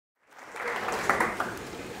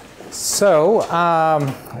So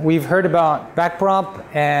we've heard about backprop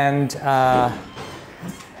and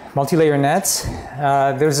multi-layer nets.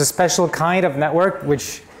 There's a special kind of network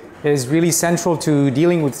which is really central to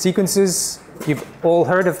dealing with sequences. You've all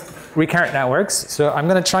heard of recurrent networks. So I'm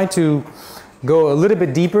going to try to go a little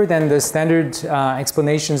bit deeper than the standard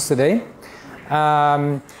explanations today.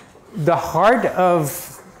 The heart of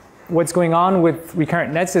what's going on with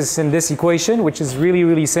recurrent nets is in this equation, which is really,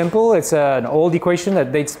 really simple. It's an old equation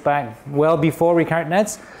that dates back well before recurrent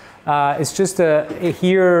nets. It's just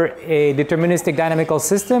here a deterministic dynamical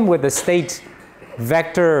system with a state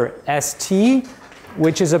vector st,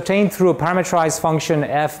 which is obtained through a parameterized function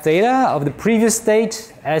f theta of the previous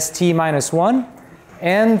state st minus 1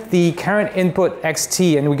 and the current input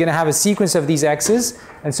xt. And we're going to have a sequence of these x's.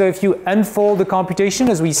 And so if you unfold the computation,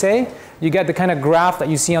 as we say, you get the kind of graph that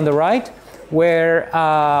you see on the right, where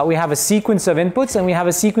we have a sequence of inputs and we have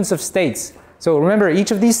a sequence of states. So remember,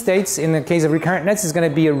 each of these states, in the case of recurrent nets, is going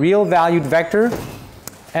to be a real valued vector.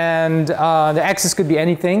 And the x's could be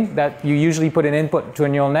anything that you usually put an input to a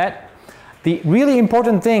neural net. The really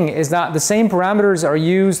important thing is that the same parameters are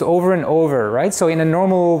used over and over, right? So in a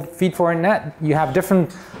normal feed-forward net, you have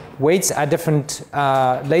different weights at different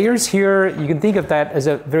layers. Here, you can think of that as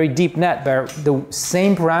a very deep net where the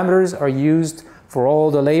same parameters are used for all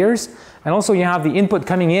the layers. And also you have the input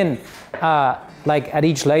coming in like at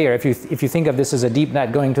each layer, if you think of this as a deep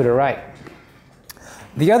net going to the right.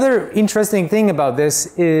 The other interesting thing about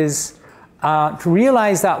this is to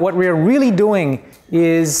realize that what we're really doing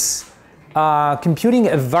is computing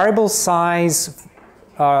a variable size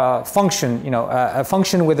function, a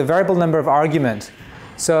function with a variable number of arguments.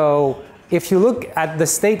 So if you look at the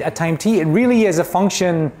state at time t, it really is a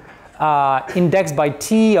function indexed by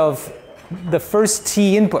t of the first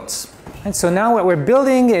t inputs. And so now what we're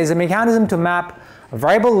building is a mechanism to map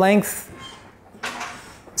variable length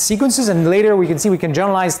sequences, and later we can see we can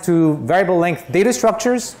generalize to variable length data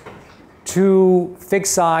structures to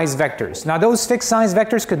fixed size vectors. Now those fixed size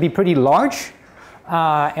vectors could be pretty large.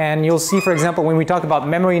 And you'll see, for example, when we talk about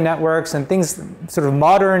memory networks and things, sort of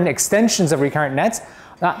modern extensions of recurrent nets,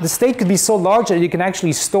 the state could be so large that you can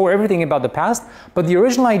actually store everything about the past. But the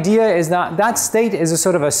original idea is that that state is a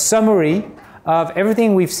sort of a summary of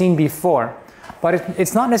everything we've seen before. But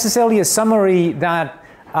it's not necessarily a summary that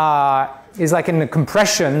is like in a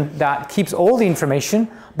compression that keeps all the information,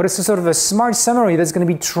 but it's a sort of a smart summary that's going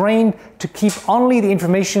to be trained to keep only the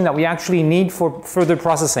information that we actually need for further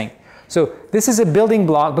processing. So this is a building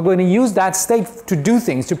block, but we're going to use that state to do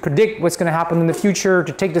things, to predict what's going to happen in the future,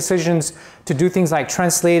 to take decisions, to do things like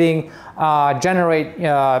translating, generate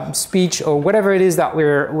speech, or whatever it is that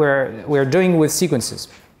we're doing with sequences.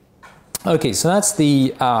 Okay, so that's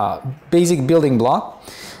the basic building block.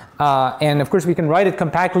 And of course, we can write it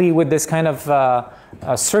compactly with this kind of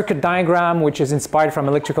a circuit diagram, which is inspired from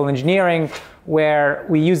electrical engineering, where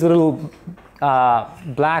we use a little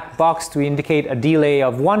black box to indicate a delay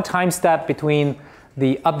of one time step between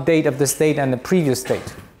the update of the state and the previous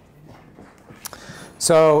state.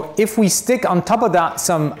 So if we stick on top of that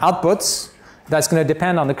some outputs, that's going to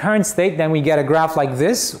depend on the current state, then we get a graph like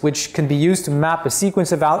this, which can be used to map a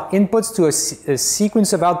sequence of inputs to a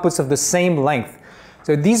sequence of outputs of the same length.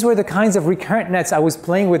 So these were the kinds of recurrent nets I was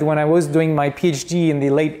playing with when I was doing my PhD in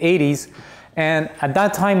the late 80s. And at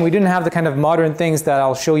that time, we didn't have the kind of modern things that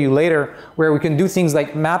I'll show you later, where we can do things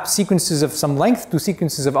like map sequences of some length to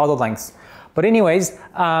sequences of other lengths. But anyways,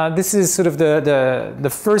 this is sort of the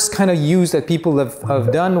first kind of use that people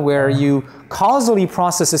have done, where you causally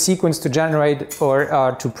process a sequence to generate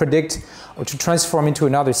or to predict or to transform into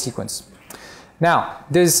another sequence. Now,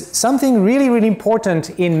 there's something really, really important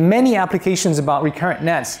in many applications about recurrent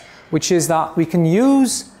nets, which is that we can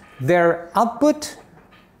use their output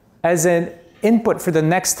as an input for the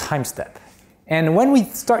next time step. And when we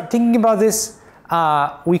start thinking about this,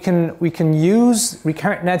 we can use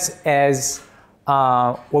recurrent nets as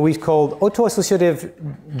what we call auto-associative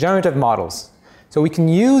generative models. So we can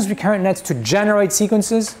use recurrent nets to generate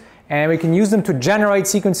sequences, and we can use them to generate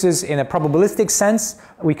sequences in a probabilistic sense.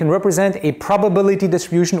 We can represent a probability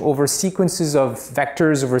distribution over sequences of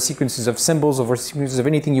vectors, over sequences of symbols, over sequences of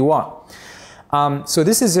anything you want. So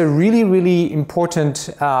this is a really, really important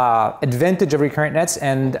advantage of recurrent nets,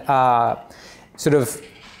 and sort of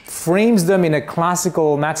frames them in a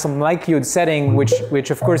classical maximum likelihood setting,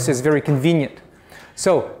 which of course is very convenient.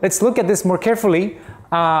 So let's look at this more carefully.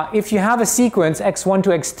 If you have a sequence x1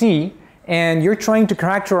 to xt, and you're trying to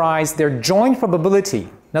characterize their joint probability,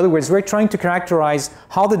 in other words, we're trying to characterize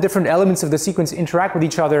how the different elements of the sequence interact with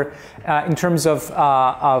each other in terms of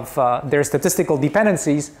their statistical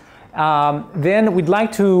dependencies, then we'd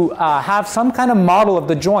like to have some kind of model of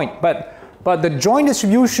the joint. But the joint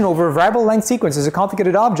distribution over a variable length sequence is a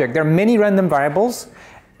complicated object. There are many random variables,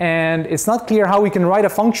 and it's not clear how we can write a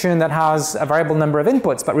function that has a variable number of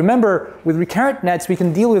inputs. But remember, with recurrent nets, we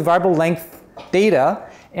can deal with variable length data,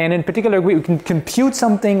 and in particular, we can compute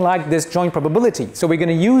something like this joint probability. So we're going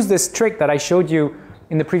to use this trick that I showed you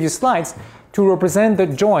in the previous slides to represent the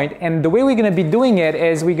joint. And the way we're going to be doing it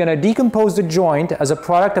is we're going to decompose the joint as a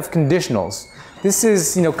product of conditionals. This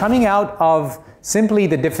is, coming out of simply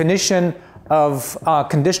the definition of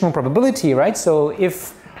conditional probability, right? So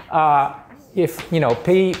if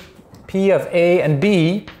P of A and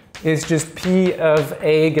B is just P of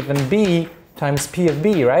A given B times P of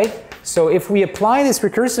B, right? So if we apply this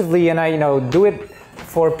recursively and I do it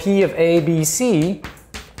for P of A, B, C,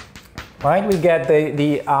 right, we get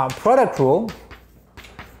the product rule,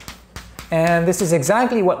 and this is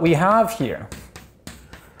exactly what we have here.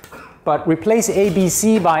 But replace A, B,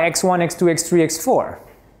 C by x1, x2, x3, x4.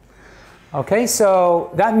 Okay, so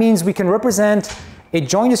that means we can represent a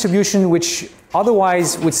joint distribution which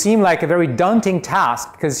otherwise would seem like a very daunting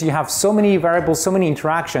task because you have so many variables, so many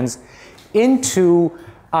interactions, into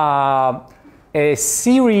a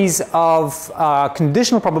series of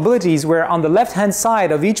conditional probabilities where on the left-hand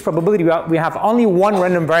side of each probability we have only one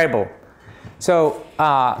random variable. So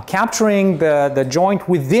capturing the joint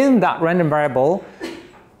within that random variable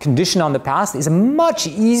condition on the past is much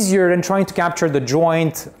easier than trying to capture the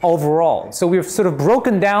joint overall. So we've sort of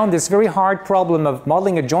broken down this very hard problem of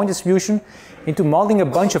modeling a joint distribution into modeling a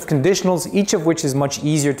bunch of conditionals, each of which is much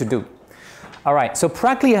easier to do. All right, so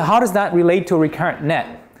practically how does that relate to a recurrent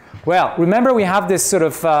net? Well, remember we have this sort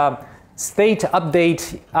of state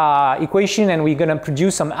update equation, and we're going to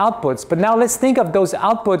produce some outputs. But now let's think of those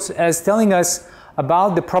outputs as telling us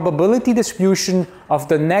about the probability distribution of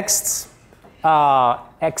the next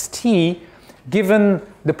xt given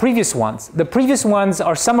the previous ones. The previous ones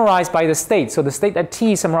are summarized by the state. So the state at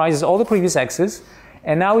t summarizes all the previous x's.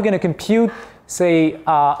 And now we're going to compute, say,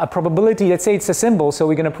 a probability. Let's say it's a symbol. So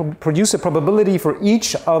we're going to produce a probability for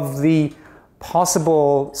each of the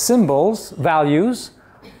possible symbols, values,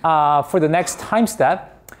 for the next time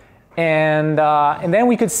step. And then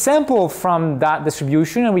we could sample from that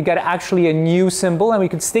distribution, and we get actually a new symbol, and we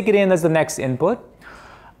could stick it in as the next input.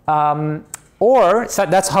 So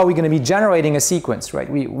that's how we're going to be generating a sequence, right?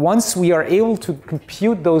 Once we are able to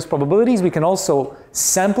compute those probabilities, we can also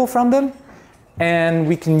sample from them, and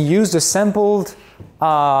we can use the sampled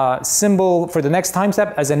symbol for the next time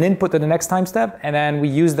step as an input to the next time step, and then we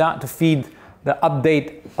use that to feed the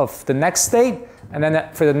update of the next state, and then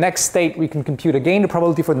for the next state we can compute again the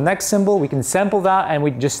probability for the next symbol, we can sample that, and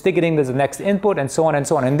we just stick it in as the next input, and so on and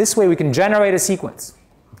so on. And this way we can generate a sequence.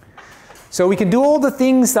 So we can do all the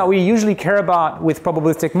things that we usually care about with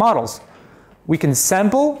probabilistic models. We can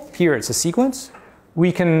sample, here it's a sequence.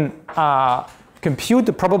 We can compute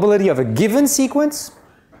the probability of a given sequence.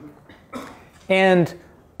 And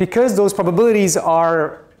because those probabilities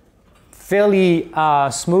are fairly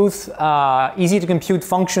smooth, easy to compute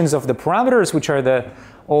functions of the parameters, which are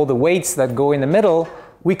all the weights that go in the middle,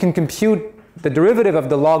 we can compute the derivative of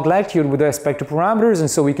the log likelihood with respect to parameters, and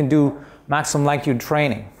so we can do maximum likelihood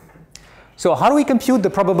training. So how do we compute the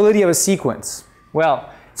probability of a sequence? Well,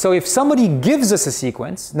 so if somebody gives us a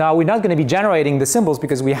sequence, now we're not going to be generating the symbols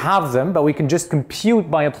because we have them, but we can just compute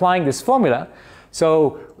by applying this formula.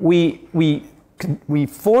 So we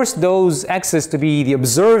force those x's to be the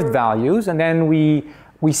observed values, and then we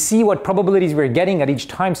see what probabilities we're getting at each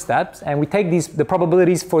time step, and we take the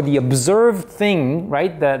probabilities for the observed thing,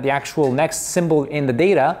 right, the actual next symbol in the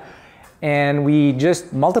data, and we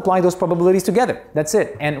just multiply those probabilities together. That's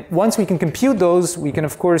it. And once we can compute those, we can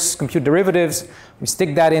of course compute derivatives. We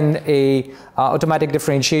stick that in a automatic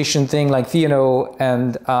differentiation thing like Theano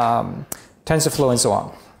and TensorFlow and so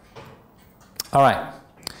on. All right.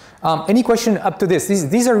 Any question up to this?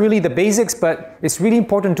 These are really the basics, but it's really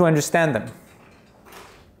important to understand them.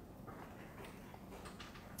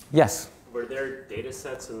 Yes? Were there data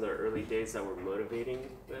sets in the early days that were motivating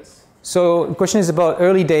this? So the question is about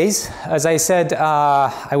early days. As I said,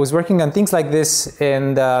 I was working on things like this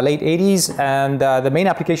in the late 80s, and the main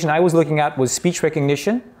application I was looking at was speech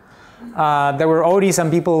recognition. There were already some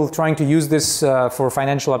people trying to use this for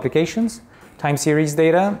financial applications, time series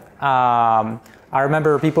data. I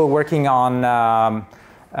remember people working on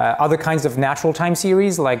other kinds of natural time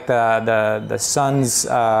series, like the sun's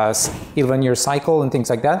 11-year cycle and things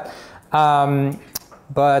like that.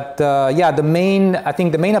 Yeah, I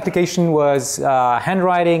think the main application was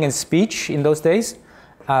handwriting and speech in those days,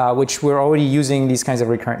 which were already using these kinds of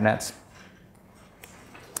recurrent nets.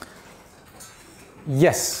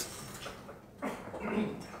 Yes?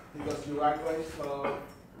 because you are going so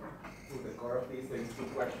to the core of this, there is two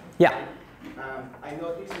questions. Yeah. I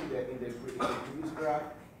noticed in the previous graph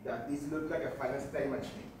that this looks like a final state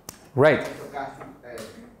machine. Right.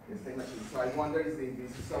 The state machine. So I wonder if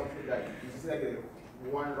this is something that this is like a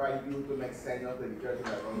one right view to make sense of the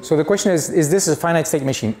literature. So the question is this a finite state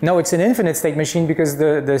machine? No, it's an infinite state machine because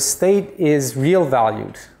the state is real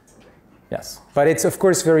valued. Yes. But it's, of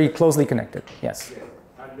course, very closely connected. Yes. Yes.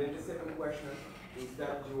 And then the second question is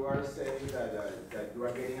that you are saying that you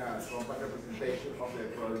are getting a compact representation of the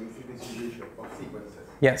probabilistic distribution of sequences.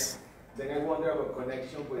 Yes. Then I wonder about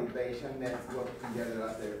connection with Bayesian nets, what together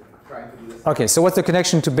as they're trying to do this. Okay, so what's the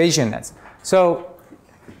connection to Bayesian nets? So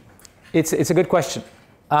it's a good question.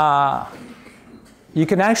 You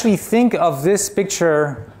can actually think of this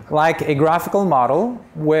picture like a graphical model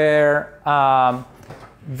where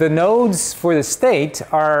the nodes for the state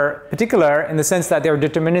are particular in the sense that they're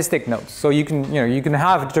deterministic nodes. So you can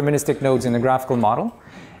have deterministic nodes in a graphical model.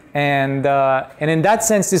 And in that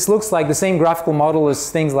sense, this looks like the same graphical model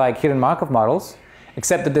as things like hidden Markov models,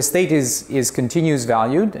 except that the state is continuous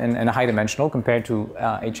valued and high dimensional compared to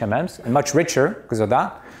HMMs, and much richer because of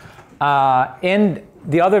that. And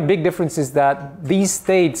the other big difference is that these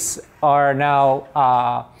states are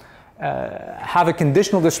now have a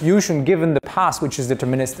conditional distribution given the past, which is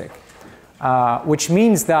deterministic, which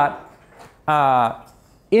means that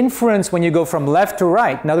inference when you go from left to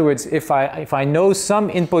right, in other words, if I know some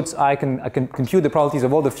inputs, I can compute the probabilities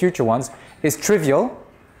of all the future ones, is trivial.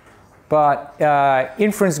 But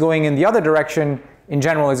inference going in the other direction, in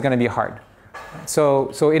general, is going to be hard. So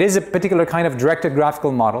it is a particular kind of directed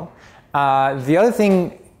graphical model. The other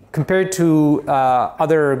thing compared to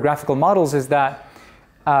other graphical models is that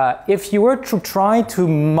if you were to try to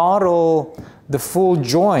model the full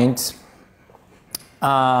joint,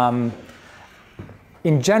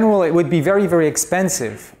 in general, it would be very, very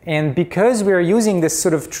expensive. And because we're using this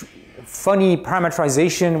sort of funny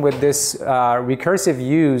parametrization with this recursive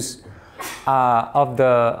use of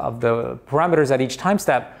the parameters at each time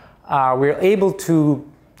step, we're able to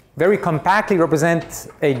very compactly represent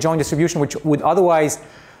a joint distribution which would otherwise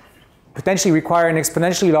potentially require an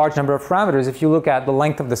exponentially large number of parameters if you look at the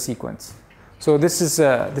length of the sequence. So this is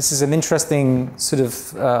an interesting sort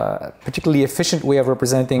of particularly efficient way of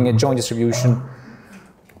representing a joint distribution.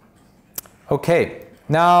 Okay,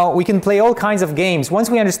 now we can play all kinds of games. Once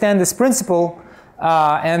we understand this principle,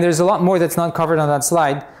 and there's a lot more that's not covered on that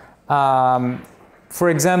slide. For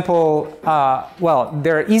example, well,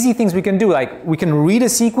 there are easy things we can do, like we can read a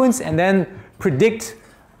sequence and then predict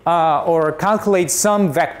or calculate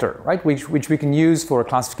some vector, right, which we can use for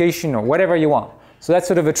classification or whatever you want. So that's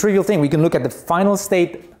sort of a trivial thing. We can look at the final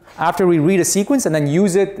state after we read a sequence and then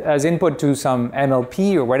use it as input to some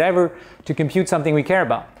MLP or whatever to compute something we care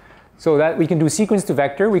about. So that we can do sequence to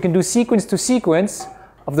vector. We can do sequence to sequence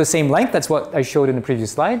of the same length. That's what I showed in the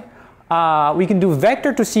previous slide. We can do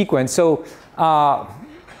vector to sequence. So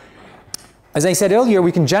as I said earlier,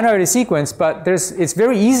 we can generate a sequence, but it's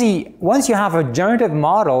very easy once you have a generative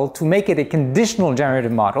model to make it a conditional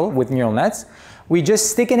generative model with neural nets. We just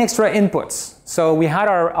stick in extra inputs. So we had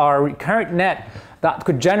our recurrent net that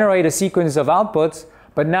could generate a sequence of outputs,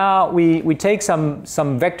 but now we take some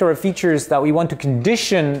vector of features that we want to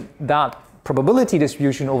condition that probability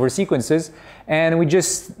distribution over sequences, and we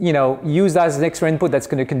just use that as an extra input that's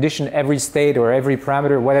going to condition every state or every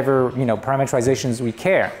parameter, whatever parameterizations we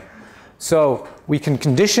care. So we can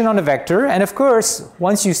condition on a vector, and of course,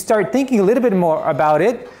 once you start thinking a little bit more about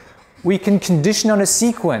it, we can condition on a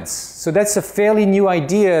sequence. So that's a fairly new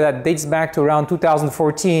idea that dates back to around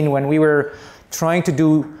 2014 when we were trying to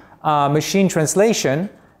do machine translation.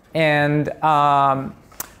 And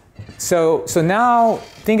so now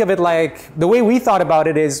think of it like, the way we thought about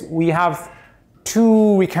it is we have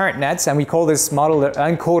two recurrent nets, and we call this model the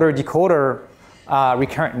encoder-decoder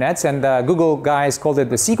recurrent nets, and the Google guys called it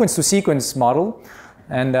the sequence-to-sequence model,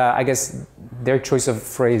 and I guess their choice of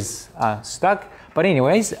phrase stuck. But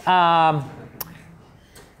anyways,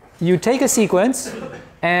 you take a sequence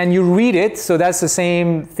and you read it, so that's the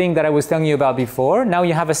same thing that I was telling you about before. Now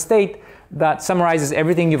you have a state that summarizes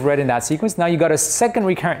everything you've read in that sequence. Now you got a second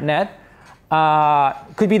recurrent net,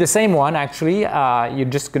 could be the same one actually, you're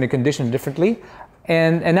just going to condition it differently.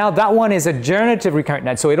 And now that one is a generative recurrent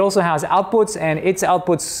net, so it also has outputs, and its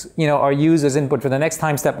outputs are used as input for the next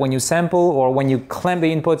time step when you sample or when you clamp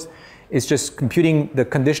the inputs. It's just computing the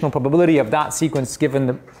conditional probability of that sequence given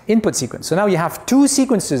the input sequence. So now you have two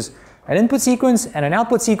sequences, an input sequence and an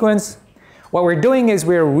output sequence. What we're doing is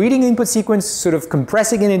we're reading the input sequence, sort of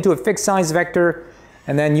compressing it into a fixed size vector,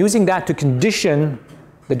 and then using that to condition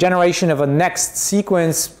the generation of a next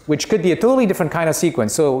sequence, which could be a totally different kind of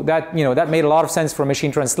sequence. So that, that made a lot of sense for machine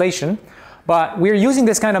translation. But we're using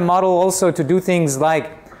this kind of model also to do things like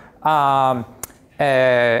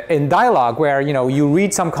in dialogue, where you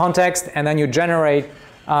read some context and then you generate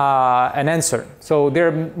an answer. So there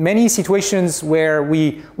are many situations where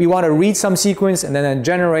we want to read some sequence and then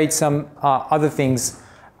generate some other things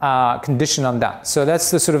conditioned on that. So that's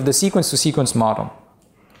the sort of the sequence-to-sequence model.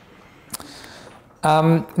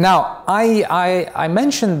 Now, I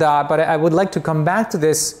mentioned that, but I would like to come back to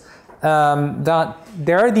this, that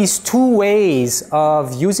there are these two ways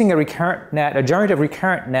of using a recurrent net, a generative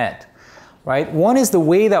recurrent net, right? One is the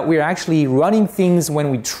way that we're actually running things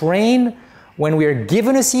when we train. When we are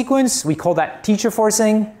given a sequence, we call that teacher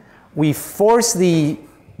forcing. We force the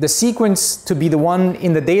sequence to be the one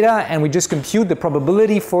in the data, and we just compute the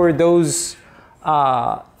probability for those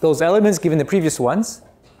elements given the previous ones.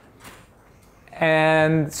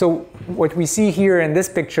 And so what we see here in this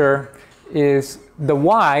picture is the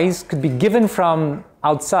y's could be given from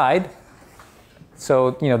outside.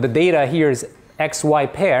 So the data here is x, y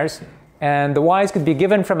pairs, and the y's could be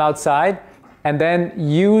given from outside and then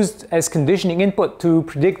used as conditioning input to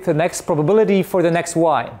predict the next probability for the next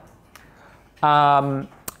y.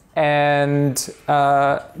 That's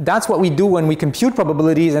what we do when we compute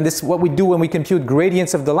probabilities, and this is what we do when we compute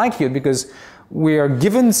gradients of the likelihood, because we are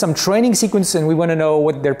given some training sequence and we want to know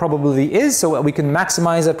what their probability is so that we can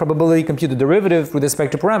maximize that probability, compute the derivative with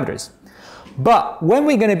respect to parameters. But when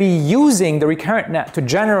we're going to be using the recurrent net to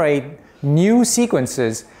generate new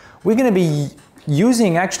sequences, we're going to be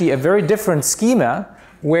using actually a very different schema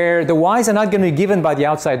where the y's are not going to be given by the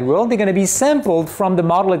outside world. They're going to be sampled from the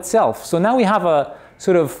model itself. So now we have a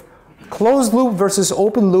sort of closed loop versus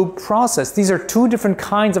open loop process. These are two different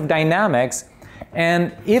kinds of dynamics.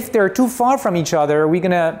 And if they're too far from each other, we're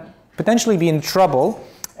going to potentially be in trouble.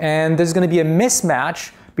 And there's going to be a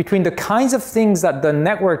mismatch between the kinds of things that the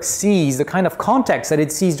network sees, the kind of context that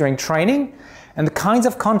it sees during training, and the kinds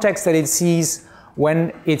of context that it sees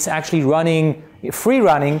when it's actually running, free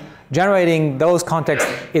running, generating those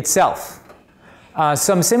contexts itself.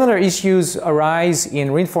 Some similar issues arise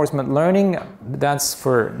in reinforcement learning. That's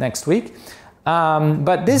for next week.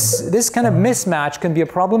 But this kind of mismatch can be a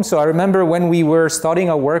problem. So I remember when we were starting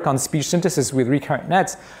our work on speech synthesis with recurrent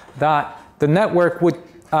nets, that the network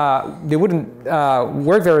they wouldn't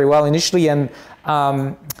work very well initially. And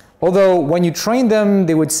although when you train them,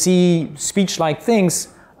 they would see speech-like things,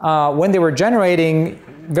 when they were generating,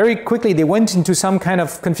 very quickly they went into some kind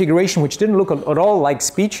of configuration which didn't look at all like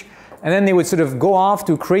speech. And then they would sort of go off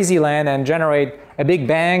to crazy land and generate a big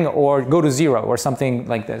bang or go to zero or something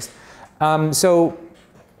like this. So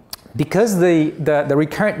because the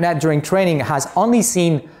recurrent net during training has only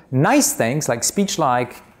seen nice things like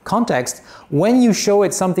speech-like context, when you show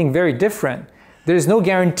it something very different, there's no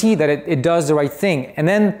guarantee that it does the right thing. And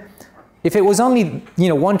then if it was only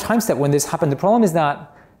one time step when this happened, the problem is that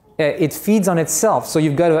it feeds on itself. So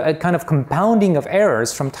you've got a kind of compounding of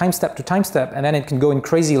errors from time step to time step, and then it can go in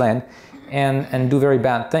crazy land and do very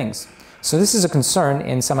bad things. So this is a concern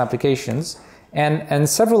in some applications. And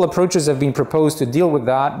several approaches have been proposed to deal with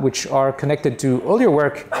that, which are connected to earlier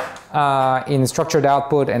work in structured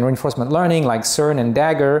output and reinforcement learning, like CERN and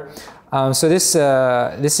Dagger. So this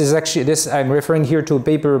is actually, I'm referring here to a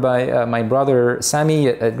paper by my brother Sami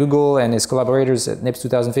at Google and his collaborators at NIPS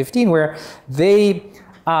 2015, where they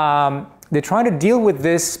try to deal with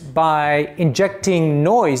this by injecting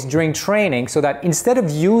noise during training, so that instead of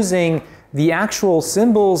using the actual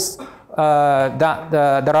symbols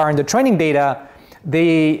that are in the training data,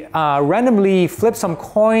 they randomly flip some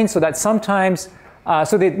coins so that sometimes,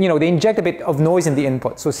 they inject a bit of noise in the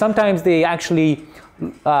input. So sometimes they actually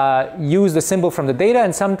use the symbol from the data,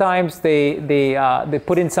 and sometimes they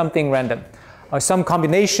put in something random. Or some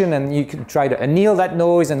combination, and you can try to anneal that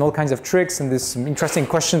noise and all kinds of tricks. And there's some interesting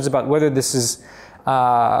questions about whether this is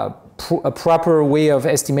a proper way of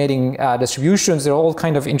estimating distributions. There are all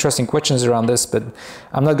kinds of interesting questions around this, but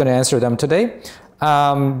I'm not going to answer them today.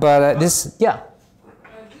 This, yeah.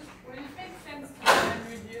 Would it make sense to try and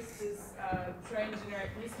reduce this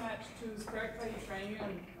train-generate mismatch to correctly train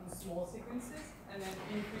on small sequences and then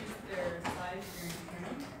increase their size during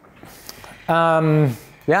training?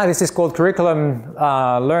 Yeah, this is called curriculum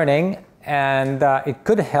learning, and it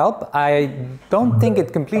could help. I don't think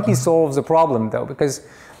it completely solves the problem, though, because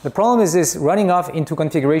the problem is this running off into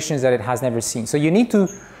configurations that it has never seen. So you need to,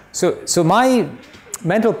 so my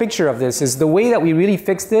mental picture of this is the way that we really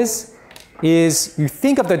fix this is you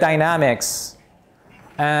think of the dynamics,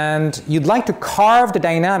 and you'd like to carve the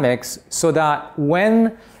dynamics so that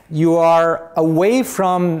when you are away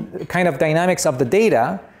from kind of dynamics of the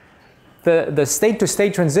data, the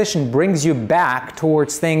state-to-state transition brings you back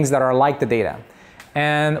towards things that are like the data.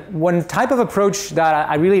 And one type of approach that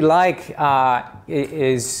I really like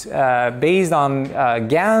is based on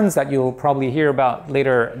GANs that you'll probably hear about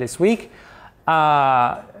later this week,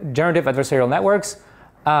 generative adversarial networks,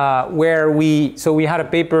 where we had a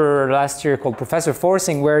paper last year called Professor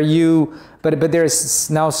Forcing, where but there's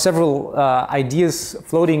now several ideas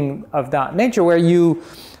floating of that nature, where you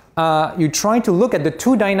try to look at the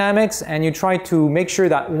two dynamics and you try to make sure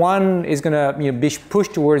that one is going to be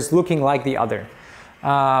pushed towards looking like the other.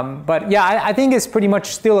 But yeah, I think it's pretty much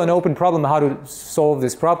still an open problem how to solve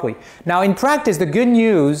this properly. Now in practice, the good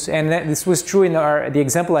news, and this was true in the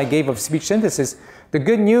example I gave of speech synthesis, the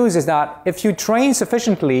good news is that if you train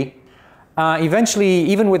sufficiently, eventually,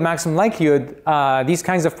 even with maximum likelihood, these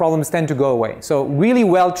kinds of problems tend to go away. So really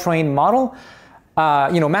well-trained model,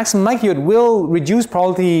 maximum likelihood will reduce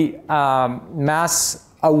probability mass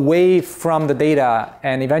away from the data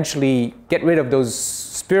and eventually get rid of those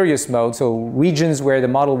spurious modes, so regions where the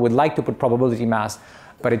model would like to put probability mass,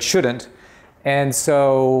 but it shouldn't. And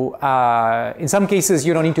so in some cases,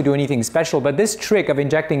 you don't need to do anything special, but this trick of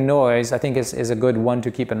injecting noise, I think, is a good one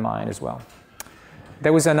to keep in mind as well.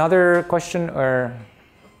 There was another question, or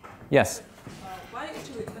yes? Why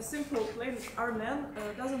actually a simple plain RNN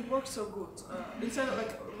doesn't work so good? Instead of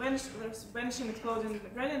like there's vanishing exploding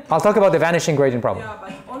gradient. I'll talk about the vanishing gradient problem. Yeah,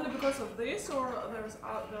 but only because of this, or there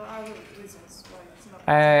are other reasons why it's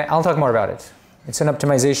not? I'll talk more about it. It's an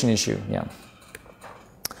optimization issue, yeah.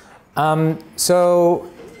 So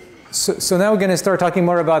now we're going to start talking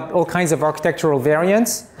more about all kinds of architectural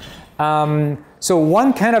variants. So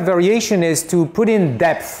one kind of variation is to put in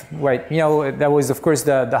depth, right? That was, of course,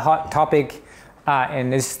 the hot topic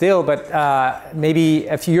and is still, but maybe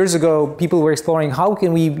a few years ago, people were exploring how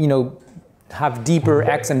can we, have deeper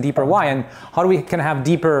X and deeper Y, and how do we can have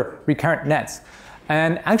deeper recurrent nets?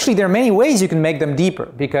 And actually, there are many ways you can make them deeper,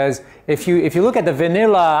 because if you look at the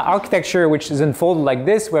vanilla architecture, which is unfolded like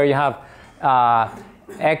this, where you have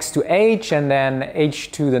X to H, and then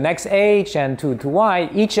H to the next H, and to Y,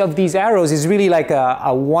 each of these arrows is really like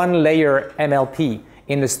a one-layer MLP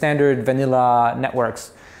in the standard vanilla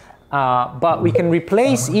networks. But we can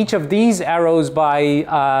replace each of these arrows by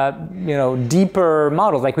deeper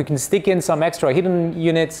models. Like we can stick in some extra hidden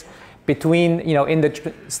units between, in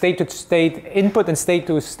the state-to-state input and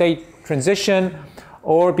state-to-state transition,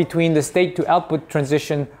 or between the state-to-output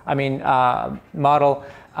transition, model.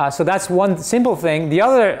 So that's one simple thing. The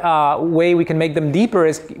other way we can make them deeper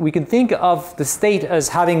is we can think of the state as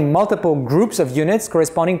having multiple groups of units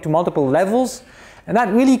corresponding to multiple levels. And that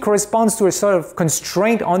really corresponds to a sort of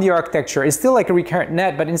constraint on the architecture. It's still like a recurrent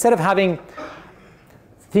net, but instead of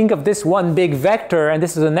think of this one big vector, and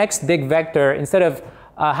this is the next big vector, instead of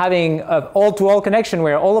having an all-to-all connection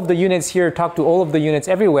where all of the units here talk to all of the units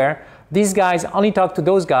everywhere, these guys only talk to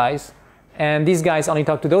those guys, and these guys only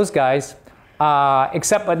talk to those guys,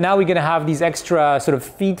 but now we're going to have these extra sort of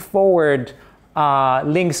feed-forward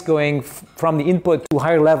links going from the input to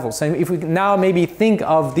higher levels. And if we now maybe think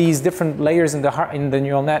of these different layers in the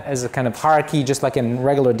neural net as a kind of hierarchy, just like in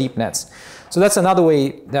regular deep nets. So that's another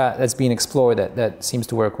way that's being explored that seems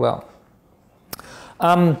to work well.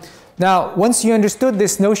 Now, once you understood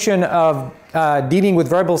this notion of dealing with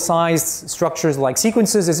variable-sized structures like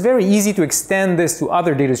sequences, it's very easy to extend this to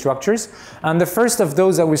other data structures. And the first of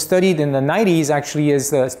those that was studied in the 90s actually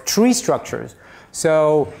is tree structures.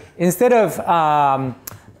 So instead of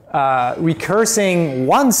recursing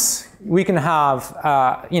once, we can have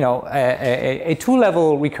a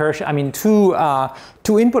two-level recursion.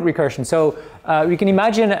 Two input recursion. So we can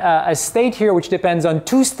imagine a state here which depends on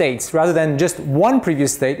two states rather than just one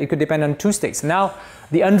previous state. It could depend on two states. Now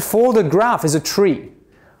the unfolded graph is a tree.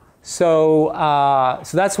 So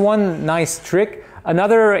that's one nice trick.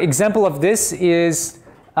 Another example of this is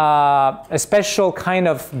a special kind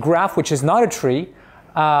of graph which is not a tree,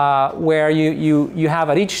 where you have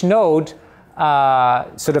at each node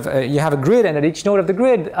you have a grid, and at each node of the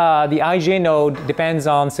grid, the ij node depends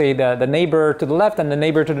on, say, the neighbor to the left and the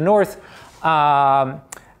neighbor to the north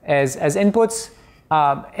as inputs.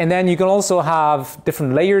 And then you can also have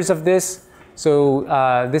different layers of this. So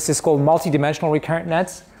this is called multi-dimensional recurrent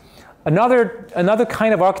nets. Another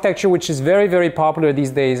kind of architecture which is very, very popular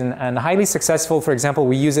these days and highly successful, for example,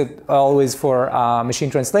 we use it always for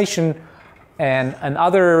machine translation and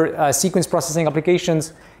other sequence processing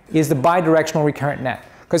applications, is the bidirectional recurrent net.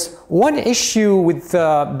 Because one issue with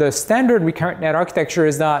the standard recurrent net architecture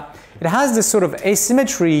is that it has this sort of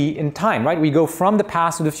asymmetry in time, right? We go from the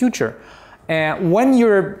past to the future. And when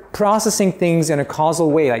you're processing things in a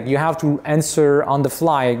causal way, like you have to answer on the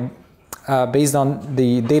fly based on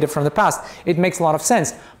the data from the past, it makes a lot of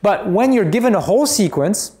sense. But when you're given a whole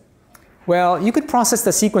sequence, well, you could process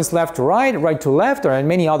the sequence left to right, right to left, or in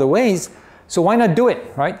many other ways. So why not do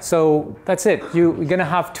it, right? So that's it. You're going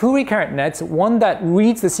to have two recurrent nets, one that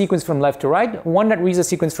reads the sequence from left to right, one that reads the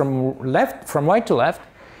sequence from right to left,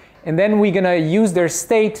 and then we're going to use their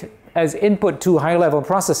state as input to higher-level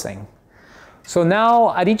processing. So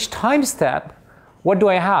now, at each time step, what do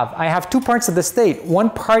I have? I have two parts of the state.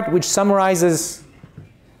 One part which summarizes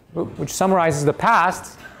the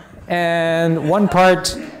past, and one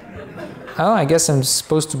part. Oh, I guess I'm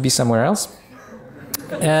supposed to be somewhere else.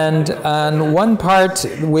 And one part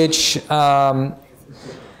which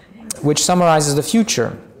summarizes the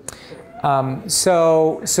future.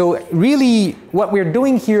 So really, what we're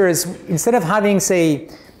doing here is, instead of having, say,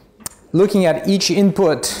 looking at each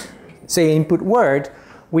input, say input word,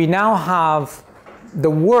 we now have the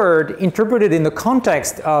word interpreted in the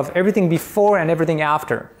context of everything before and everything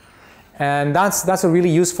after. And that's a really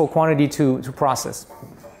useful quantity to process.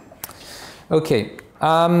 Okay.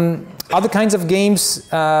 Other kinds of games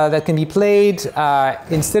that can be played,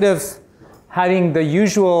 instead of having the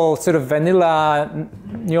usual sort of vanilla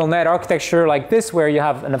neural net architecture like this, where you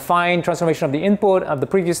have an affine transformation of the input of the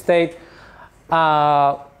previous state,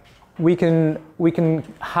 we can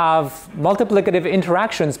have multiplicative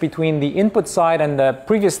interactions between the input side and the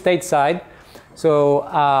previous state side. So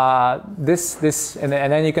and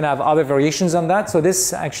then you can have other variations on that. So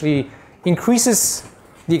this actually increases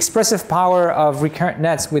the expressive power of recurrent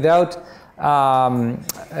nets without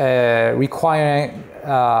requiring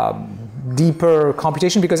deeper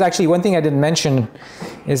computation. Because actually, one thing I didn't mention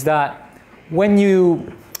is that when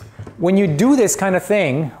you do this kind of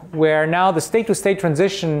thing, where now the state-to-state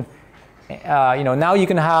transition, now you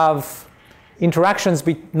can have interactions,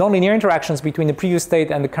 nonlinear interactions between the previous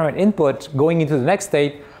state and the current input going into the next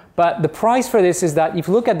state. But the price for this is that if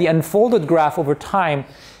you look at the unfolded graph over time,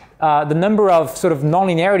 the number of sort of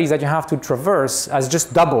nonlinearities that you have to traverse has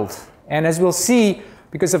just doubled. And as we'll see,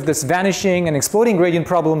 because of this vanishing and exploding gradient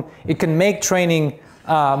problem, it can make training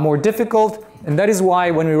more difficult. And that is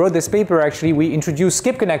why when we wrote this paper, actually, we introduced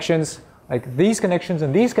skip connections, like these connections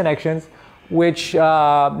and these connections, which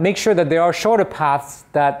make sure that there are shorter paths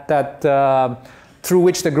through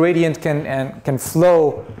which the gradient can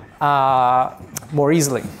flow more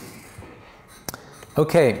easily.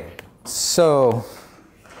 Okay, so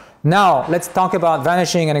now let's talk about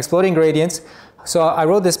vanishing and exploding gradients. So I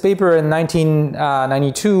wrote this paper in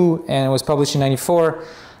 1992, and it was published in 94,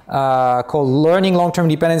 called Learning Long-Term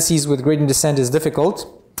Dependencies with Gradient Descent is Difficult,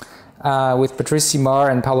 with Patrice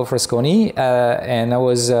Simard and Paolo Frasconi. And I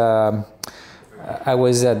was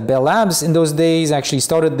at Bell Labs in those days. I actually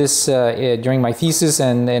started this during my thesis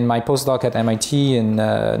and in my postdoc at MIT in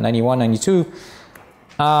 91, 92.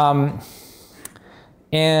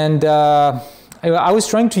 I was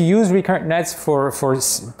trying to use recurrent nets for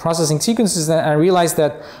processing sequences, and I realized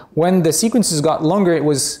that when the sequences got longer, it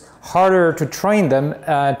was harder to train them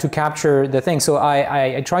to capture the thing. So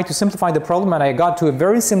I tried to simplify the problem, and I got to a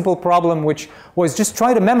very simple problem, which was just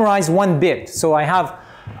try to memorize one bit. So I have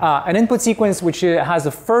an input sequence which has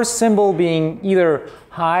the first symbol being either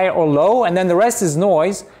high or low, and then the rest is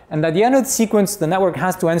noise. And at the end of the sequence, the network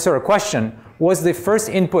has to answer a question. Was the first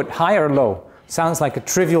input high or low? Sounds like a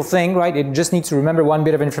trivial thing, right? It just needs to remember one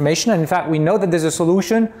bit of information. And in fact, we know that there's a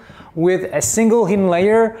solution with a single hidden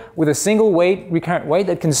layer, with a single weight, recurrent weight,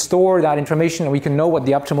 that can store that information, and we can know what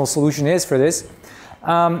the optimal solution is for this.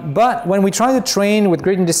 But when we try to train with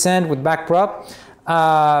gradient descent, with backprop,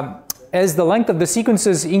 as the length of the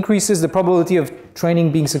sequences increases, the probability of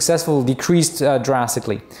training being successful decreased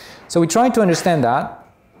drastically. So we tried to understand that.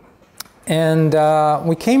 And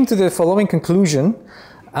we came to the following conclusion.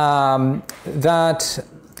 That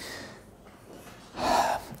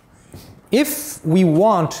if we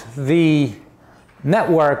want the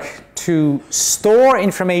network to store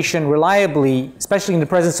information reliably, especially in the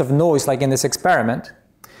presence of noise like in this experiment,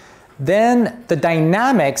 then the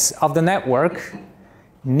dynamics of the network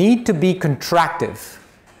need to be contractive.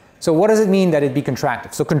 So what does it mean that it be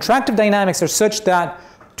contractive? So contractive dynamics are such that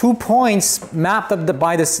 2 points mapped up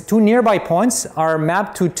by this, 2 nearby points are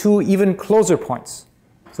mapped to 2 even closer points.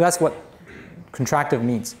 So that's what contractive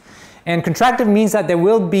means. And contractive means that there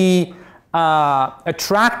will be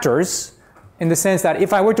attractors, in the sense that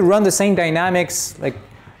if I were to run the same dynamics, like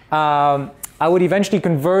I would eventually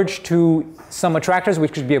converge to some attractors,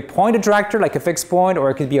 which could be a point attractor, like a fixed point, or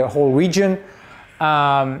it could be a whole region.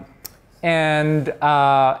 and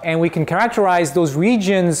we can characterize those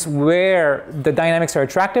regions where the dynamics are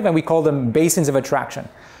attractive, and we call them basins of attraction.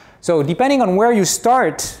 So depending on where you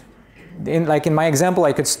start, like in my example,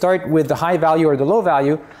 I could start with the high value or the low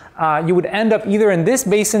value, you would end up either in this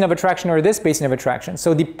basin of attraction or this basin of attraction.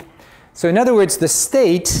 So in other words, the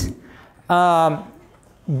state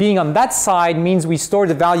being on that side means we store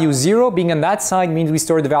the value 0. Being on that side means we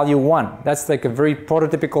store the value 1. That's like a very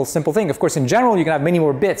prototypical simple thing. Of course, in general, you can have many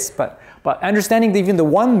more bits, but understanding even the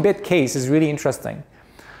 1-bit case is really interesting.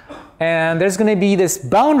 And there's going to be this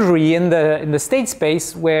boundary in the state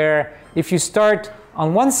space where if you start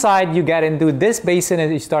on one side, you get into this basin,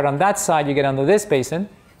 and if you start on that side, you get into this basin.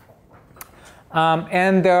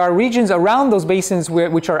 And there are regions around those basins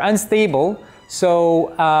which are unstable.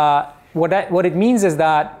 So what it means is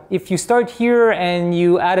that if you start here and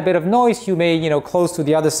you add a bit of noise, you may close to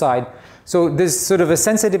the other side. So there's sort of a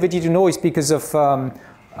sensitivity to noise because of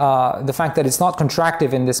the fact that it's not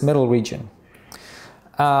contractive in this middle region.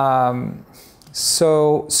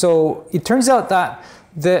 So it turns out that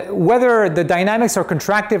whether the dynamics are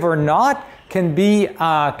contractive or not can be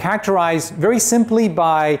characterized very simply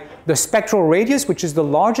by the spectral radius, which is the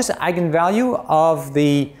largest eigenvalue of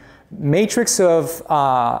the matrix of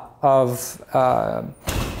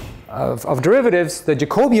derivatives, the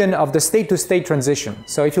Jacobian of the state-to-state transition.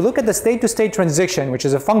 So if you look at the state-to-state transition, which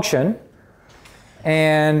is a function,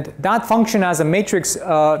 and that function has a matrix,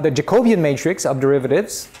 the Jacobian matrix of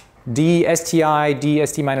derivatives, d sti d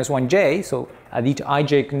st minus 1j, so at each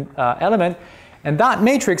ij element, and that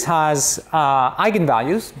matrix has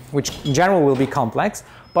eigenvalues, which in general will be complex,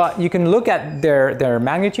 but you can look at their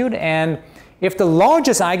magnitude, and if the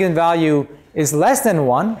largest eigenvalue is less than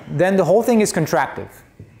 1, then the whole thing is contractive.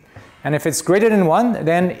 And if it's greater than 1,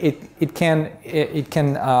 then it can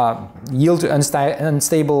yield to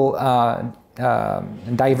unstable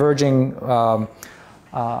diverging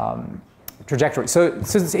trajectory. So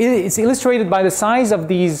it's illustrated by the size of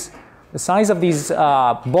these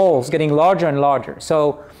balls getting larger and larger.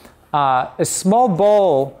 So a small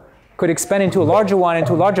ball could expand into a larger one,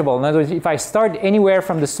 into a larger ball. In other words, if I start anywhere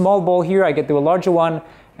from the small ball here, I get to a larger one,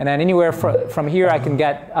 and then anywhere from here, I can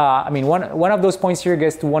get, one of those points here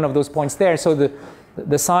gets to one of those points there. So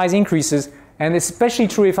the size increases, and especially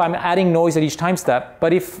true if I'm adding noise at each time step.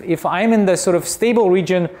 But if I'm in the sort of stable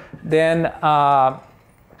region, then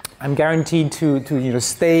I'm guaranteed to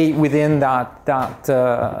stay within that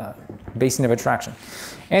basin of attraction.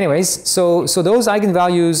 Anyways, so those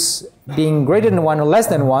eigenvalues being greater than 1 or less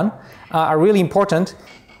than 1 are really important,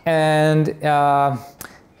 and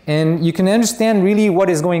you can understand really what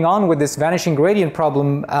is going on with this vanishing gradient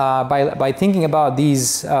problem by thinking about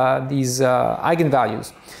these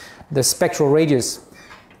eigenvalues, the spectral radius.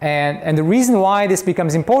 And the reason why this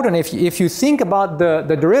becomes important, if you think about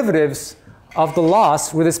the derivatives of the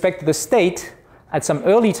loss with respect to the state at some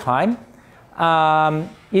early time,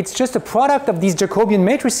 it's just a product of these Jacobian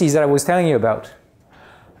matrices that I was telling you about.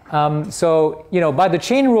 So by the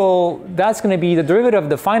chain rule, that's going to be the derivative of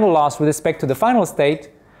the final loss with respect to the final state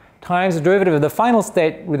times the derivative of the final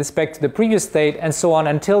state with respect to the previous state, and so on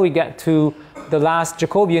until we get to the last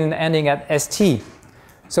Jacobian ending at st.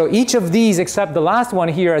 So each of these, except the last one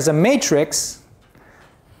here, is a matrix,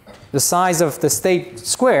 the size of the state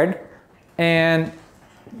squared, and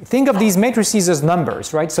think of these matrices as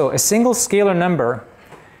numbers, right? So a single scalar number,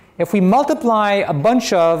 if we multiply a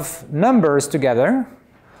bunch of numbers together,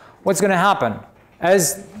 what's going to happen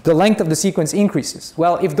as the length of the sequence increases?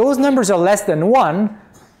 Well, if those numbers are less than 1,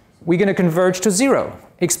 we're going to converge to 0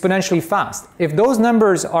 exponentially fast. If those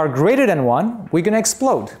numbers are greater than 1, we're going to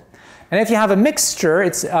explode. And if you have a mixture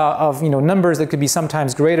of numbers that could be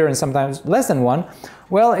sometimes greater and sometimes less than 1,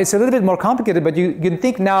 well, it's a little bit more complicated, but you can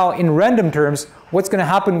think now in random terms what's going to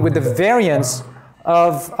happen with the variance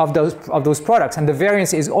of those products, and the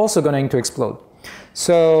variance is also going to explode.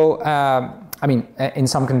 So in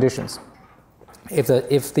some conditions, if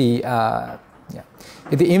the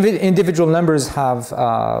individual numbers have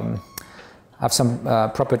some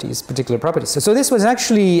particular properties. So this was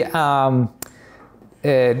actually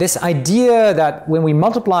this idea that when we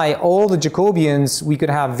multiply all the Jacobians, we could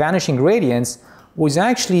have vanishing gradients, was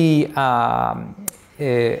actually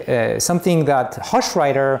something that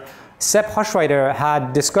Sepp Hochreiter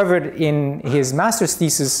had discovered in his master's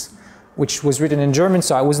thesis, which was written in German,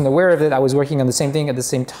 so I wasn't aware of it. I was working on the same thing at the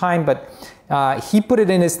same time, but he put it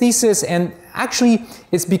in his thesis, and actually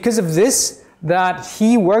it's because of this that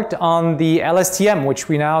he worked on the LSTM, which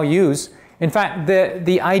we now use. In fact,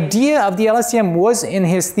 the idea of the LSTM was in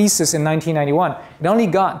his thesis in 1991. It only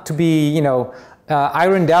got to be,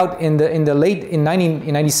 ironed out in the late in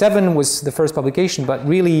 1997 was the first publication, but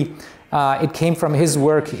really it came from his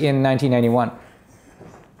work in 1991.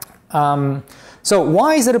 So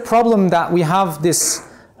why is it a problem that we have this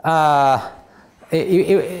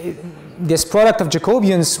this product of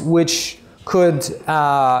Jacobians which could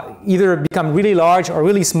either become really large or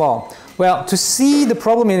really small? Well, to see the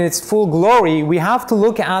problem in its full glory, we have to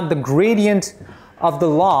look at the gradient of the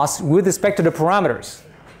loss with respect to the parameters.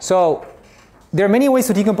 So there are many ways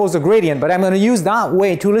to decompose the gradient, but I'm going to use that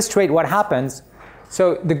way to illustrate what happens.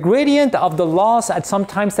 So the gradient of the loss at some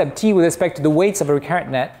time step t with respect to the weights of a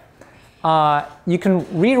recurrent net, you can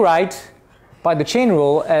rewrite by the chain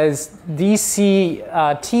rule as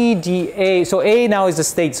dc t dA. So A now is the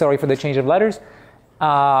state, sorry for the change of letters.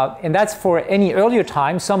 And that's for any earlier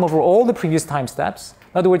time, sum over all the previous time steps.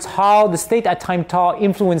 In other words, how the state at time tau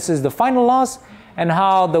influences the final loss and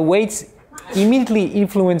how the weights immediately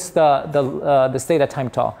influence the state at time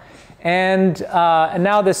tau. And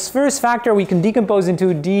now this first factor we can decompose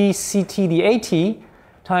into dct dAt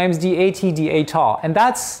times dAt dA tau. And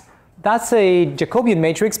that's a Jacobian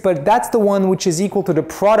matrix, but that's the one which is equal to the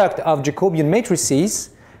product of Jacobian matrices.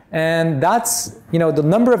 And that's, the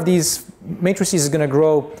number of these matrices is going to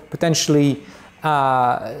grow potentially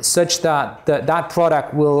such that that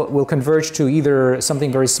product will converge to either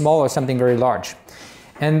something very small or something very large.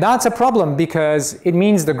 And that's a problem because it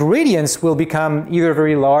means the gradients will become either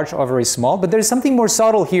very large or very small. But there's something more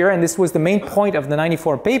subtle here, and this was the main point of the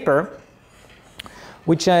 94 paper,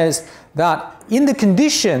 which is that in the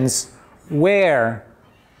conditions where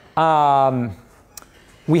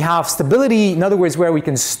we have stability, in other words, where we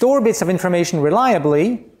can store bits of information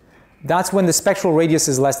reliably, that's when the spectral radius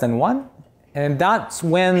is less than 1. And that's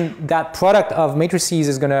when that product of matrices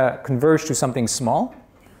is going to converge to something small.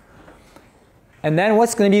 And then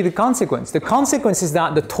what's going to be the consequence? The consequence is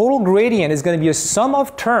that the total gradient is going to be a sum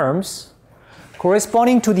of terms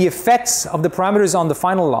corresponding to the effects of the parameters on the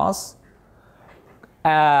final loss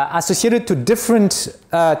associated to different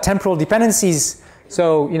temporal dependencies.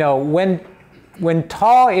 So, when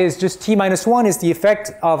tau is just t minus 1 is the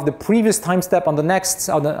effect of the previous time step on the next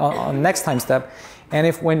time step.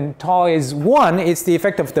 And when tau is 1, it's the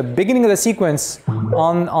effect of the beginning of the sequence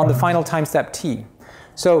on the final time step t.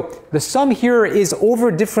 So the sum here is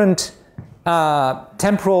over different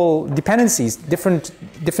temporal dependencies, different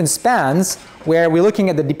spans, where we're looking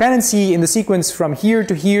at the dependency in the sequence from here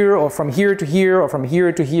to here, or from here to here, or from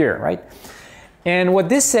here to here, right? And what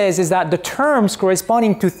this says is that the terms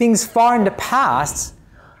corresponding to things far in the past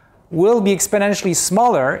will be exponentially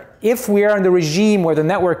smaller if we are in the regime where the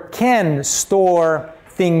network can store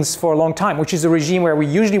things for a long time, which is the regime where we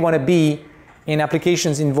usually want to be in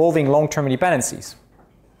applications involving long-term dependencies.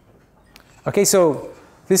 Okay, so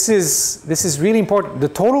this is really important. The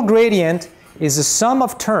total gradient is the sum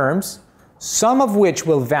of terms, some of which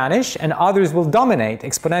will vanish and others will dominate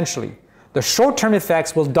exponentially. The short-term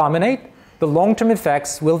effects will dominate, the long-term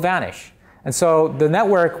effects will vanish. And so the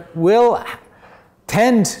network will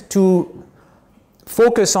tend to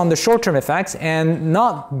focus on the short-term effects and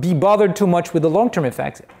not be bothered too much with the long-term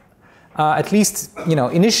effects. At least,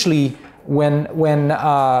 initially, when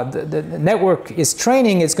the network is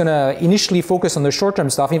training, it's going to initially focus on the short-term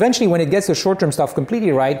stuff. Eventually, when it gets the short-term stuff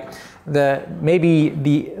completely right,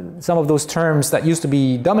 maybe some of those terms that used to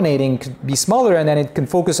be dominating could be smaller, and then it can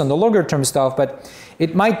focus on the longer-term stuff. But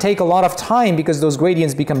it might take a lot of time because those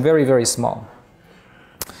gradients become very, very small.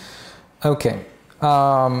 Okay.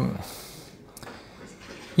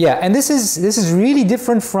 Yeah, and this is really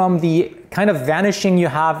different from the kind of vanishing you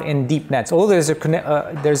have in deep nets. Although there's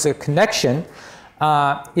a connection,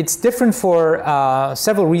 it's different for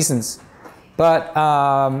several reasons. But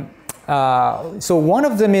so one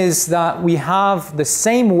of them is that we have the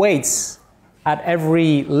same weights at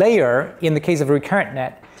every layer in the case of a recurrent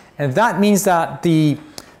net, and that means that the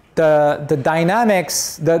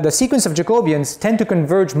dynamics, the sequence of Jacobians tend to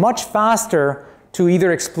converge much faster to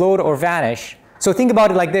either explode or vanish. So think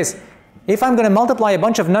about it like this. If I'm going to multiply a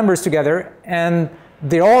bunch of numbers together and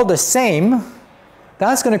they're all the same,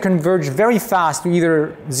 that's going to converge very fast to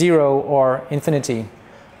either 0 or infinity.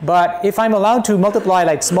 But if I'm allowed to multiply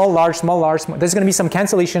like small, large, there's going to be some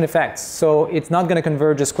cancellation effects. So it's not going to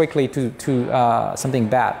converge as quickly to something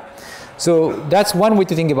bad. So that's one way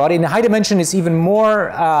to think about it. In high dimension, it's even more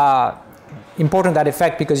important, that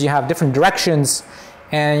effect, because you have different directions.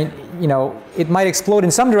 And it might explode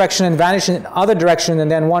in some direction and vanish in other direction,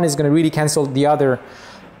 and then one is going to really cancel the other.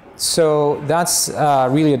 So that's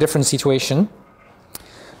really a different situation.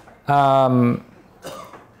 Yeah,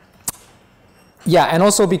 and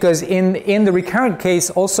also because in the recurrent case,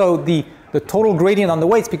 also the the total gradient on the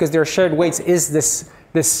weights, because they're shared weights, is this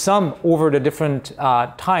sum over the different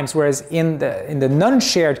times, whereas in the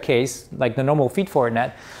non-shared case, like the normal feed-forward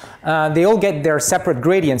net, they all get their separate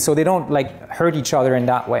gradients, so they don't like hurt each other in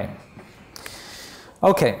that way.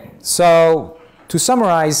 Okay, so to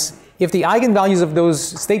summarize, if the eigenvalues of those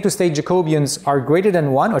state-to-state Jacobians are greater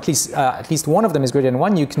than 1, or at least one of them is greater than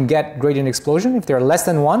 1, you can get gradient explosion. If they're less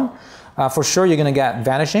than 1, for sure you're going to get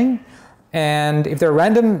vanishing. And if they're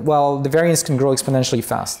random, well, the variance can grow exponentially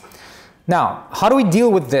fast. Now, how do we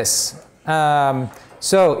deal with this?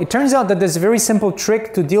 So it turns out that there's a very simple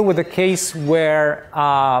trick to deal with a case where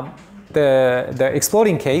the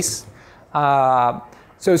exploding case.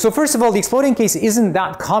 So first of all, the exploding case isn't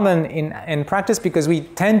that common in practice, because we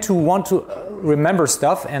tend to want to remember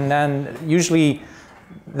stuff, and then usually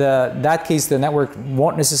that case the network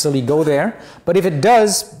won't necessarily go there. But if it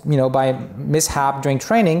does, by mishap during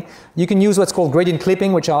training, you can use what's called gradient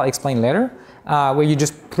clipping, which I'll explain later, where you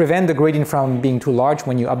just prevent the gradient from being too large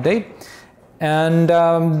when you update. And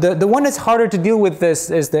the one that's harder to deal with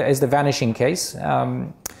this is the vanishing case.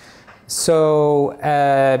 So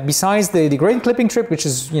besides the gradient clipping trick, which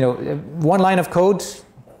is one line of code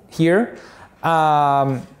here,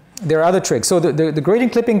 there are other tricks. So the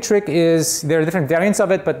gradient clipping trick is, there are different variants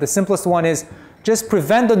of it, but the simplest one is just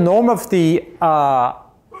prevent the norm of the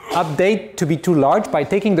update to be too large by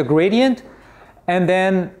taking the gradient and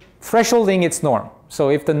then thresholding its norm. So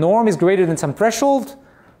if the norm is greater than some threshold,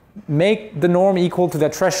 make the norm equal to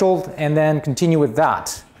that threshold and then continue with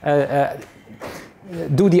that.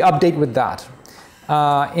 Do the update with that.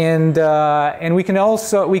 And we can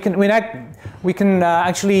also, actually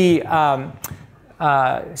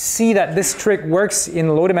see that this trick works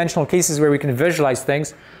in low-dimensional cases where we can visualize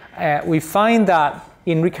things. We find that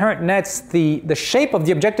in recurrent nets, the shape of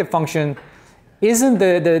the objective function isn't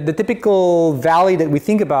the typical valley that we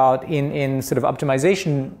think about in sort of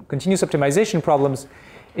optimization, continuous optimization problems.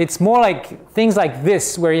 It's more like things like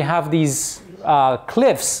this, where you have these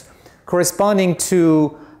cliffs corresponding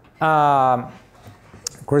to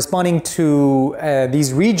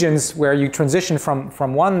these regions where you transition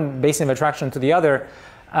from one basin of attraction to the other,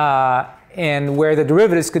 and where the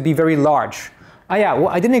derivatives could be very large. Yeah, well,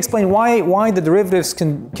 I didn't explain why the derivatives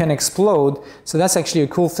can explode. So that's actually a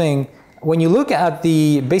cool thing. When you look at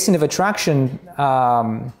the basin of attraction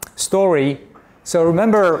story, so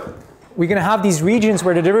remember, we're going to have these regions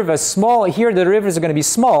where the derivative is small. Here the derivatives are going to be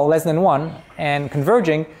small, less than 1, and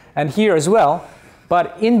converging, and here as well.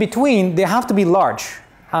 But in between, they have to be large.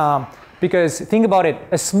 Because think about it,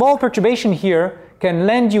 a small perturbation here can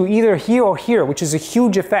lend you either here or here, which is a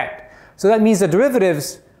huge effect. So that means the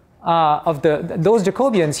derivatives of those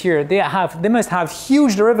Jacobians here, they must have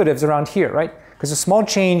huge derivatives around here, right? Because a small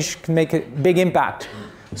change can make a big impact.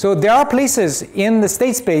 So there are places in the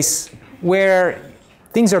state space where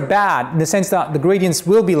things are bad in the sense that the gradients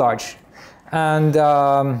will be large. And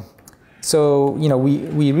so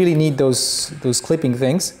we really need those clipping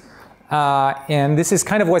things. And this is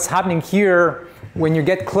kind of what's happening here. When you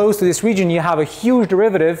get close to this region, you have a huge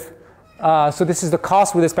derivative. So this is the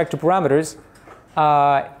cost with respect to parameters.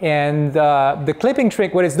 And the clipping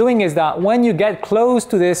trick, what it's doing is that when you get close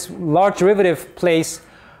to this large derivative place,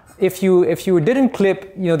 if you didn't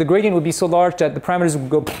clip, the gradient would be so large that the parameters would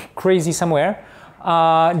go crazy somewhere.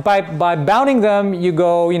 By bounding them, you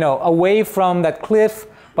go away from that cliff,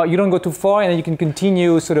 but you don't go too far, and then you can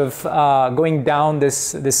continue sort of going down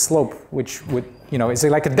this slope, which would it's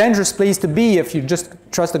like a dangerous place to be if you just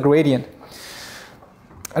trust the gradient.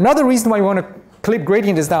 Another reason why we want to clip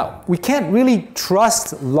gradient is that we can't really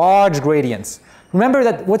trust large gradients. Remember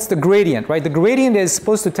that what's the gradient, right? The gradient is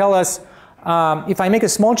supposed to tell us if I make a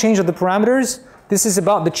small change of the parameters, this is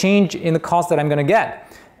about the change in the cost that I'm going to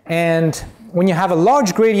get. And when you have a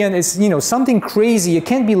large gradient, it's something crazy. It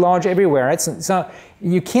can't be large everywhere. Right?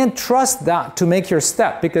 You can't trust that to make your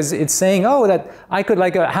step, because it's saying, oh, that I could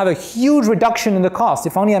have a huge reduction in the cost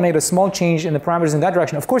if only I made a small change in the parameters in that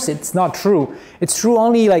direction. Of course, it's not true. It's true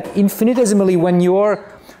only infinitesimally when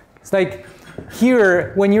it's like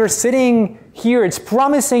here, when you're sitting here, it's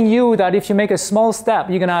promising you that if you make a small step,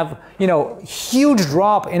 you're gonna have huge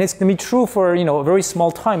drop, and it's gonna be true for a very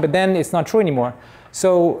small time, but then it's not true anymore.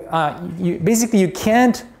 So basically you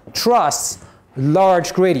can't trust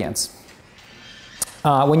large gradients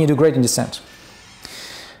when you do gradient descent.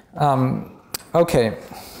 Okay.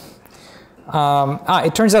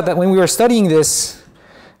 It turns out that when we were studying this,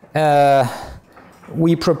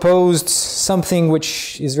 we proposed something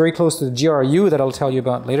which is very close to the GRU that I'll tell you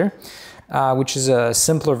about later, which is a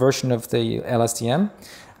simpler version of the LSTM.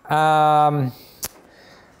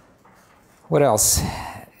 What else?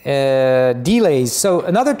 delays. So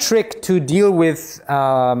another trick to deal with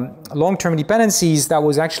long-term dependencies that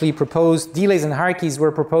was actually proposed, delays and hierarchies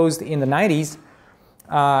were proposed in the 90s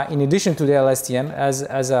in addition to the LSTM as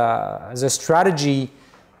a strategy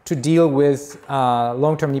to deal with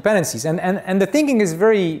long-term dependencies. And the thinking is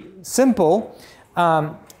very simple.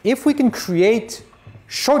 If we can create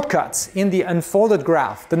shortcuts in the unfolded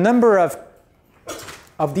graph, the number of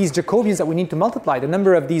these Jacobians that we need to multiply, the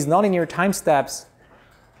number of these nonlinear time steps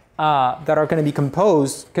that are going to be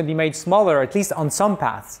composed can be made smaller, at least on some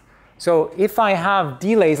paths. So if I have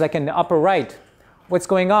delays like in the upper right, what's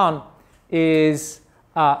going on is,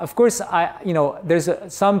 of course, there's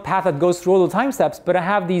some path that goes through all the time steps, but I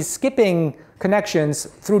have these skipping connections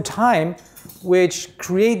through time, which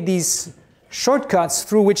create these shortcuts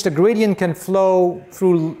through which the gradient can flow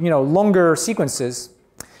through longer sequences.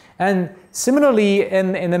 And similarly,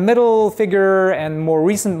 in the middle figure and more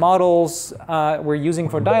recent models we're using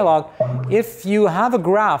for dialogue, if you have a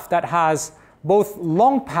graph that has both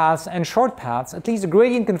long paths and short paths, at least the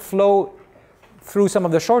gradient can flow through some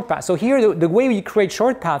of the short paths. So here, the way we create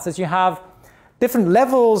short paths is you have different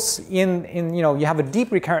levels you have a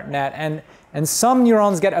deep recurrent net, and some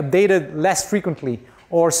neurons get updated less frequently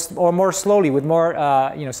or more slowly with more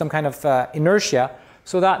some kind of inertia,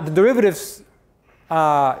 so that the derivatives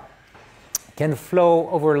can flow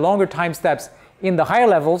over longer time steps in the higher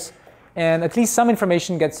levels, and at least some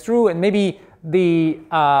information gets through, and maybe the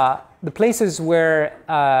places where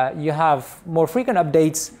you have more frequent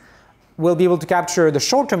updates will be able to capture the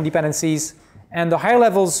short-term dependencies, and the higher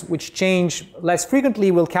levels, which change less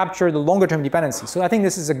frequently, will capture the longer-term dependencies. So I think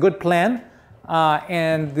this is a good plan,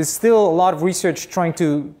 and there's still a lot of research trying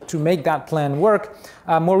to make that plan work.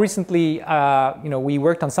 More recently, we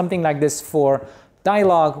worked on something like this for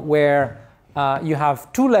dialogue, where you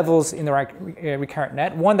have two levels in the recurrent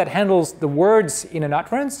net, one that handles the words in an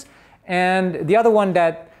utterance, and the other one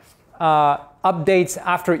that updates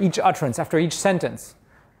after each utterance, after each sentence.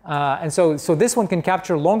 And so this one can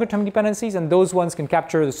capture longer-term dependencies, and those ones can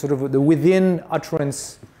capture the sort of the within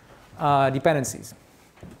utterance dependencies.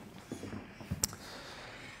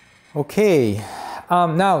 Okay,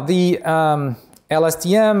 now the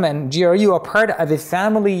LSTM and GRU are part of a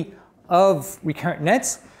family of recurrent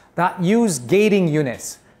nets that use gating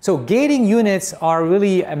units. So gating units are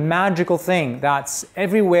really a magical thing that's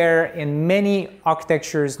everywhere in many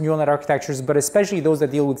architectures, neural net architectures, but especially those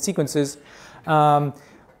that deal with sequences. And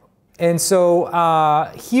so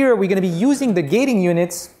here we're going to be using the gating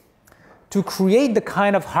units to create the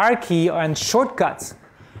kind of hierarchy and shortcuts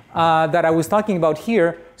that I was talking about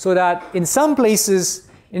here, so that in some places,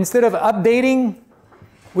 instead of updating,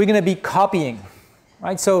 we're going to be copying,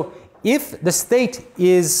 right? So if the state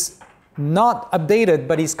is not updated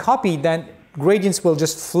but is copied, then gradients will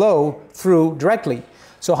just flow through directly.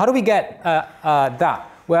 So how do we get that?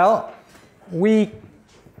 Well, we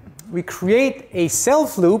create a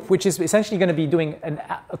self loop, which is essentially going to be doing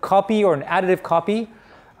a copy or an additive copy.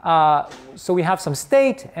 So we have some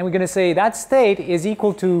state, and we're going to say that state is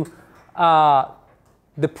equal to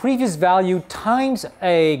the previous value times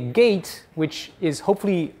a gate, which is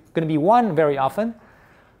hopefully going to be 1 very often,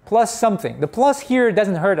 plus something. The plus here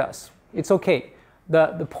doesn't hurt us. It's OK.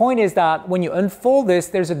 The point is that when you unfold this,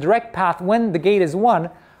 there's a direct path when the gate is 1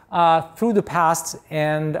 through the past,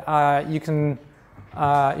 and you can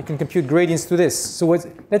compute gradients to this. So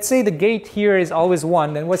let's say the gate here is always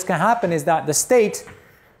 1. Then what's going to happen is that the state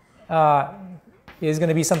is going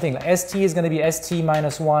to be something like st is going to be st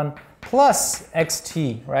minus 1 plus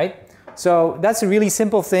xt, right? So that's a really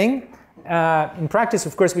simple thing. In practice,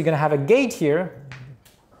 of course, we're going to have a gate here.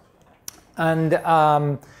 And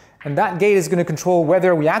that gate is going to control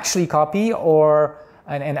whether we actually copy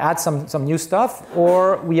and add some new stuff,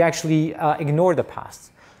 or we actually ignore the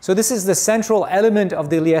past. So this is the central element of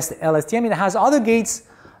the LSTM. It has other gates,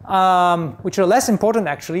 which are less important,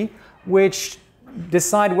 actually, which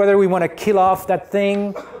decide whether we want to kill off that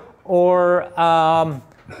thing, or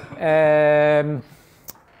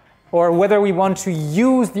whether we want to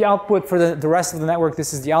use the output for the rest of the network.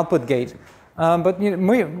 This is the output gate. But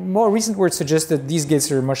more recent work suggests that these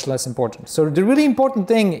gates are much less important. So the really important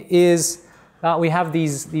thing is that we have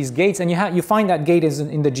these gates, and you find that gate is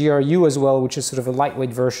in the GRU as well, which is sort of a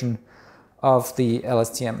lightweight version of the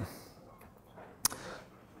LSTM.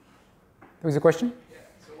 There was a question? Yeah.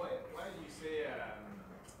 So why did you say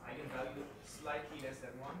eigenvalue slightly less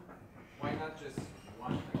than 1? Why not just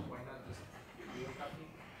 1? Like, why not just real copy?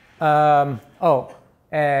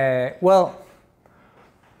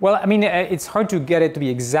 Well, I mean, it's hard to get it to be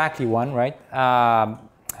exactly 1, right?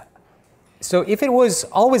 So if it was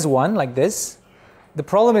always 1 like this, the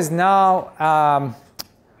problem is now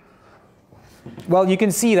well, you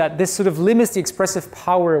can see that this sort of limits the expressive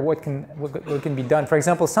power of what can be done. For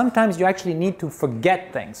example, sometimes you actually need to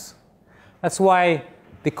forget things. That's why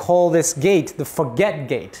they call this gate the forget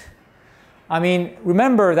gate. I mean,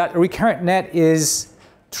 remember that a recurrent net is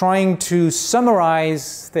trying to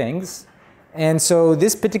summarize things. And so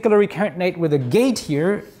this particular recurrent net with a gate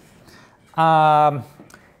here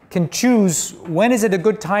can choose when is it a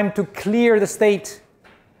good time to clear the state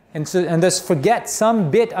and thus forget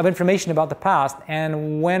some bit of information about the past,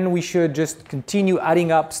 and when we should just continue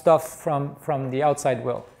adding up stuff from the outside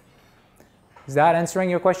world. Is that answering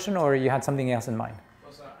your question, or you had something else in mind?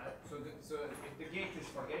 So if the gate is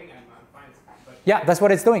forgetting, I'm fine. But Yeah, that's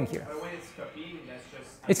what it's doing here. But when it's copying, that's just...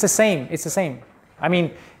 It's the same. It's the same. I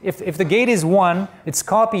mean, if the gate is 1, it's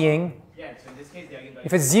copying. Yeah, so in this case,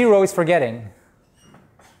 If it's 0, it's forgetting.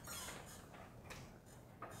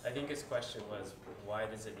 I think his question was, why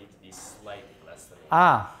does it need to be slightly less than 1?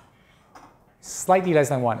 Ah, slightly less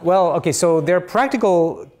than 1. Well, okay, so there are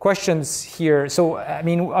practical questions here. So, I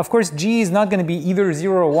mean, of course, G is not going to be either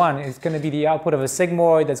 0 or 1. It's going to be the output of a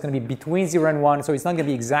sigmoid that's going to be between 0 and 1, so it's not going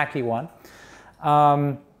to be exactly 1.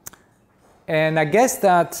 And I guess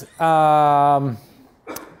that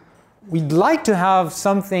we'd like to have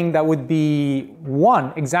something that would be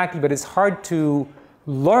 1 exactly, but it's hard to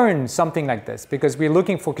learn something like this because we're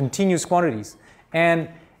looking for continuous quantities. And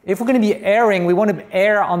if we're going to be erring, we want to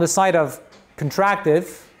err on the side of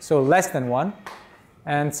contractive, so less than 1.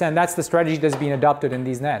 And that's the strategy that's being adopted in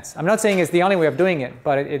these nets. I'm not saying it's the only way of doing it,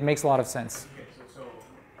 but it makes a lot of sense. Okay, so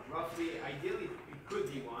roughly, ideally, it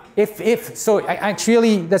could be 1. So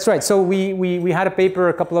actually, that's right. So we had a paper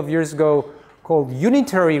a couple of years ago called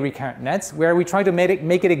unitary recurrent nets, where we try to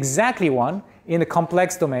make it exactly 1 in a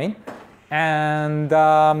complex domain. And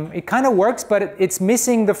it kind of works, but it's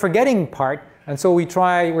missing the forgetting part. And so we're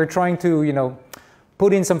trying to,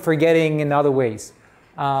 put in some forgetting in other ways.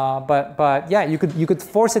 But yeah, you could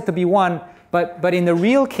force it to be 1. But in the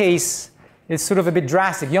real case, it's sort of a bit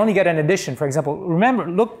drastic. You only get an addition, for example. Remember,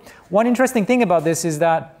 look, one interesting thing about this is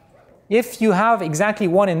that if you have exactly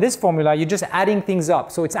 1 in this formula, you're just adding things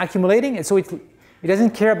up. So it's accumulating, and so it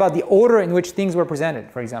doesn't care about the order in which things were presented,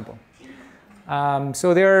 for example.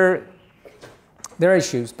 So there are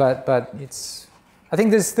issues, but I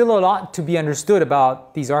think there's still a lot to be understood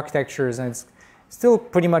about these architectures, and it's still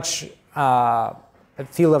pretty much a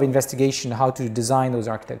field of investigation how to design those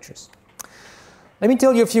architectures. Let me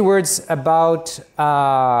tell you a few words about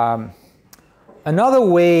another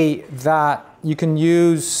way that you can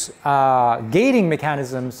use gating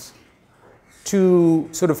mechanisms to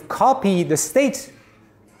sort of copy the state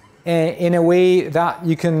in a way that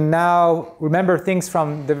you can now remember things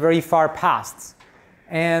from the very far past.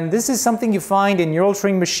 And this is something you find in neural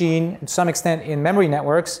Turing machine, to some extent in memory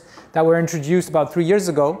networks, that were introduced about 3 years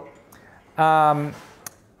ago. And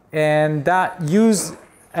that use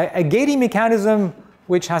a gating mechanism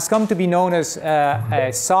which has come to be known as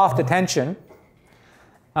a soft attention.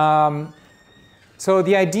 So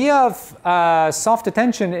the idea of soft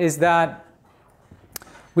attention is that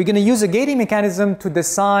we're going to use a gating mechanism to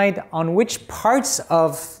decide on which parts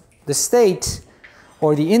of the state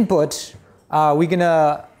or the input we're going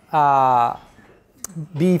to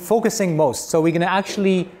be focusing most. So we're going to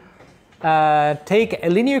actually take a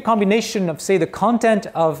linear combination of, say, the content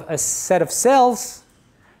of a set of cells.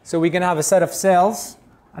 So we're going to have a set of cells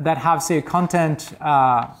that have, say, a content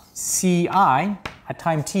Ci at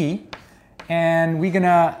time t. And we're going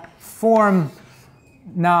to form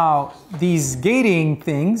now these gating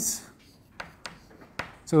things.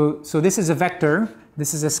 So this is a vector.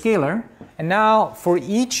 This is a scalar. And now for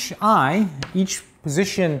each I, each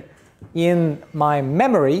position in my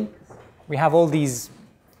memory, we have all these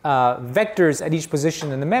vectors at each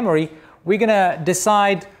position in the memory. We're going to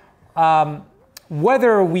decide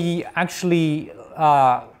whether we actually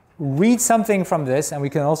read something from this, and we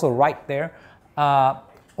can also write there,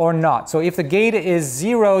 or not. So if the gate is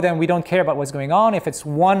 0, then we don't care about what's going on. If it's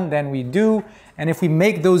 1, then we do. And if we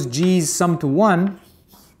make those g's sum to 1,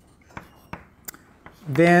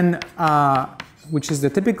 then, which is the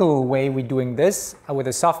typical way we're doing this with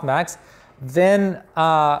a softmax, then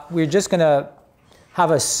we're just going to have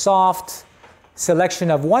a soft selection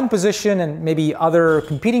of one position and maybe other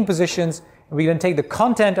competing positions. We're going to take the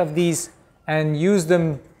content of these and use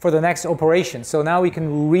them for the next operation. So now we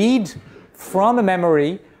can read from a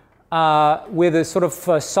memory with a sort of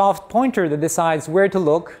soft pointer that decides where to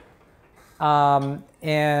look.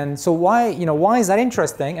 And so why is that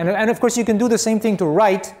interesting? And of course, you can do the same thing to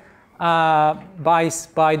write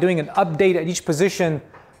by doing an update at each position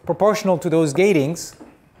proportional to those gatings.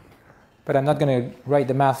 But I'm not going to write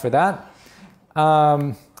the math for that.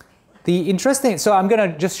 the interesting, so I'm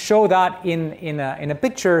going to just show that in a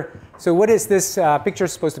picture. So what is this picture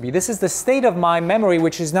supposed to be? This is the state of my memory,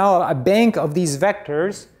 which is now a bank of these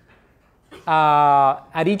vectors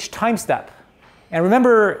at each time step. And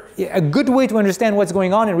remember, a good way to understand what's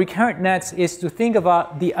going on in recurrent nets is to think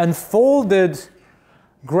about the unfolded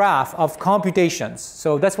graph of computations.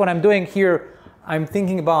 So that's what I'm doing here. I'm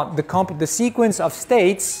thinking about the sequence of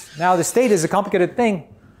states. Now the state is a complicated thing.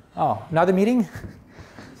 Oh, another meeting?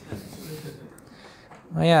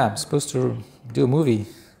 Oh yeah, I'm supposed to do a movie.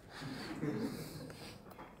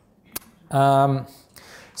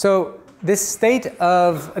 So this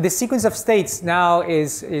sequence of states now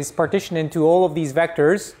is partitioned into all of these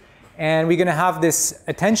vectors, and we're going to have this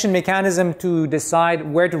attention mechanism to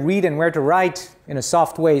decide where to read and where to write in a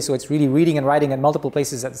soft way. So it's really reading and writing at multiple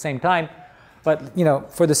places at the same time. But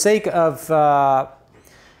for the sake of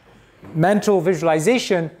mental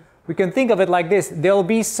visualization, we can think of it like this. There'll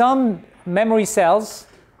be some memory cells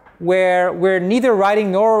where we're neither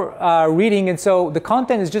writing nor reading, and so the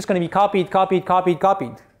content is just going to be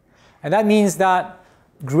copied. And that means that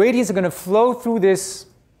gradients are going to flow through this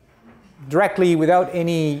directly without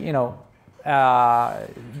any, in that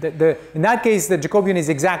case, the Jacobian is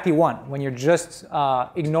exactly 1 when you're just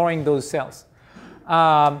ignoring those cells.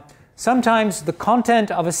 Sometimes the content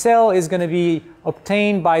of a cell is going to be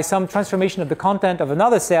obtained by some transformation of the content of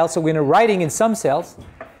another cell. So we're going to writing in some cells,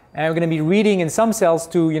 and we're going to be reading in some cells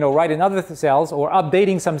to write in other cells, or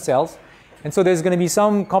updating some cells. And so there's going to be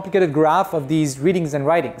some complicated graph of these readings and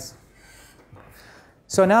writings.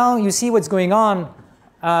 So now you see what's going on.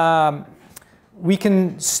 We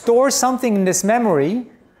can store something in this memory,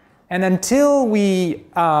 and until we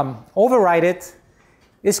overwrite it,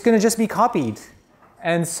 it's going to just be copied.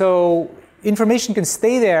 And so information can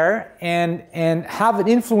stay there and have an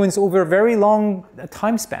influence over a very long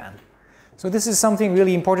time span. So this is something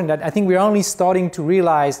really important that I think we're only starting to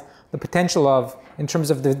realize the potential of in terms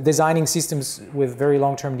of the designing systems with very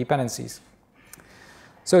long-term dependencies.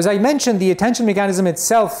 So as I mentioned, the attention mechanism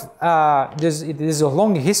itself, there's a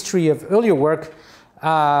long history of earlier work,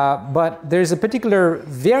 but there's a particular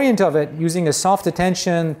variant of it using a soft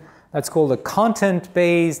attention that's called a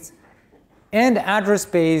content-based and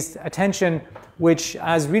address-based attention, which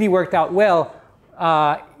has really worked out well,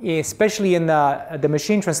 especially in the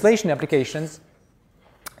machine translation applications.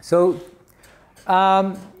 So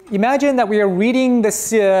imagine that we are reading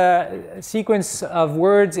this sequence of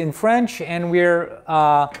words in French, and we're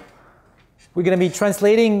going to be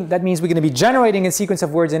translating. That means we're going to be generating a sequence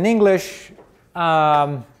of words in English.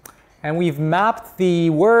 And we've mapped the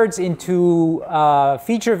words into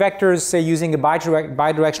feature vectors, say using a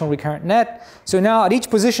bidirectional recurrent net. So now at each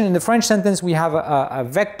position in the French sentence, we have a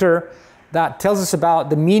vector that tells us about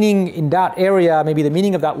the meaning in that area, maybe the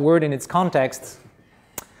meaning of that word in its context.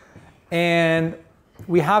 And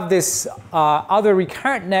we have this other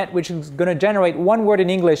recurrent net, which is going to generate one word in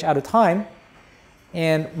English at a time.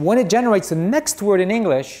 And when it generates the next word in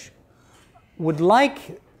English, would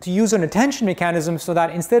like to use an attention mechanism so that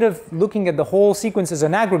instead of looking at the whole sequence as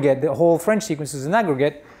an aggregate, the whole French sequence as an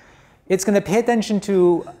aggregate, it's going to pay attention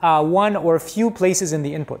to one or a few places in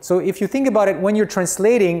the input. So if you think about it, when you're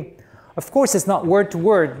translating, of course it's not word to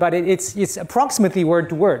word, but it's approximately word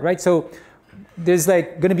to word, right? So there's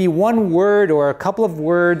like going to be one word or a couple of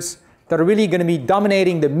words that are really going to be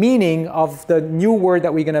dominating the meaning of the new word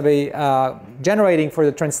that we're going to be generating for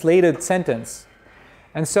the translated sentence.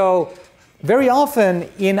 And so very often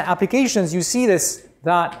in applications, you see this,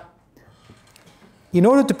 that in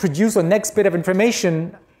order to produce the next bit of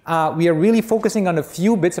information, we are really focusing on a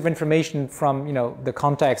few bits of information from the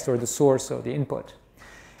context or the source or the input.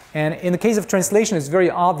 And in the case of translation, it's very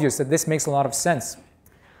obvious that this makes a lot of sense.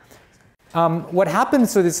 What happened,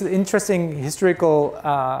 so this interesting historical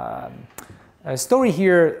story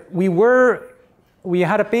here, we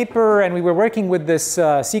had a paper and we were working with this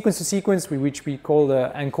sequence-to-sequence, which we call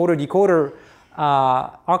the encoder-decoder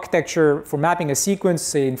architecture for mapping a sequence,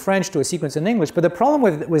 say in French, to a sequence in English. But the problem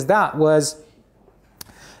with that was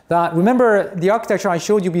that, remember the architecture I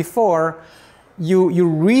showed you before, you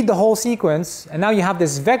read the whole sequence, and now you have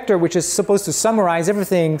this vector which is supposed to summarize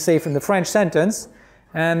everything, say from the French sentence,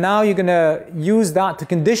 and now you're going to use that to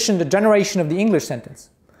condition the generation of the English sentence.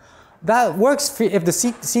 That works if the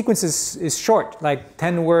sequence is short, like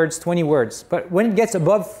 10 words, 20 words. But when it gets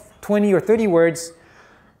above 20 or 30 words,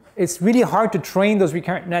 it's really hard to train those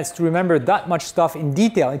recurrent nets to remember that much stuff in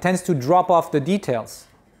detail. It tends to drop off the details.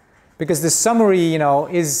 Because the summary,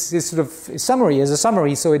 is sort of a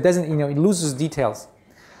summary, so it doesn't, it loses details.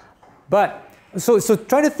 But, so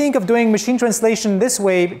try to think of doing machine translation this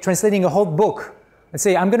way, translating a whole book. Let's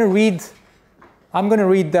say I'm going to read I'm going to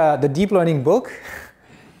read the deep learning book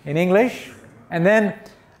in English, and then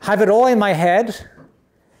have it all in my head,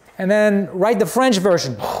 and then write the French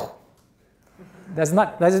version. Does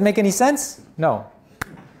it make any sense? No.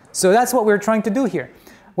 So that's what we're trying to do here.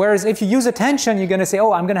 Whereas if you use attention, you're going to say,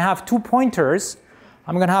 oh, I'm going to have 2 pointers.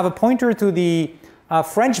 I'm going to have a pointer to the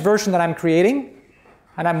French version that I'm creating,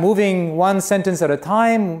 and I'm moving one sentence at a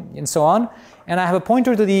time, and so on. And I have a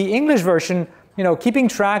pointer to the English version, keeping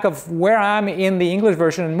track of where I'm in the English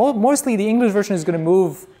version. And mostly the English version is going to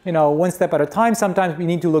move, one step at a time. Sometimes we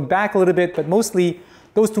need to look back a little bit, but mostly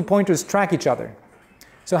those 2 pointers track each other.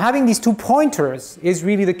 So having these 2 pointers is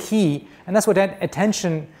really the key, and that's what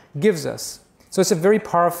attention gives us. So it's a very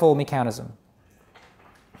powerful mechanism.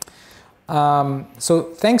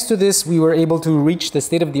 So thanks to this, we were able to reach the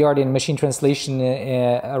state of the art in machine translation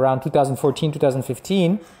around 2014,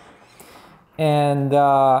 2015. And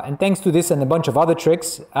thanks to this and a bunch of other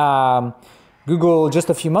tricks, Google just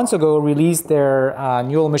a few months ago released their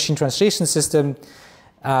neural machine translation system,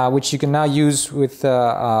 which you can now use with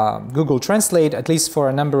Google Translate, at least for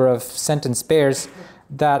a number of sentence pairs,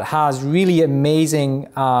 that has really amazing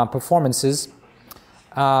performances.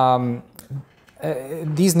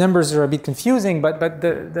 These numbers are a bit confusing, but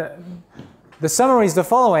the summary is the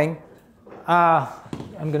following.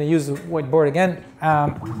 I'm going to use the whiteboard again.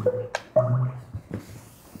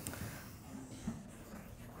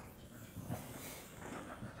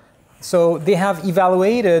 So they have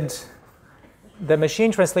evaluated the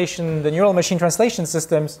machine translation, the neural machine translation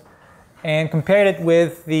systems, and compared it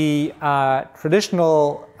with the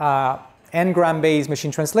traditional n-gram-based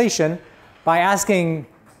machine translation by asking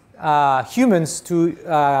humans to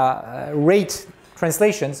rate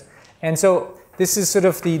translations. And so this is sort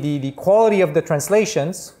of the quality of the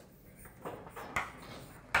translations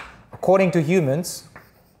according to humans.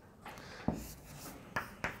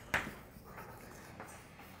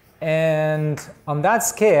 And on that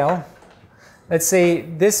scale, let's say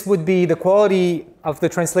this would be the quality of the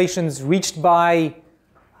translations reached by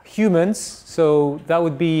humans. So that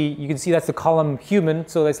would be, you can see that's the column human,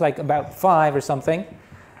 so it's like about 5 or something.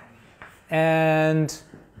 And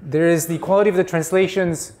there is the quality of the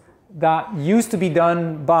translations that used to be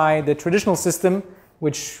done by the traditional system,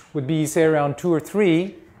 which would be, say, around 2 or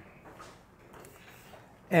 3.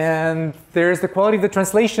 And there's the quality of the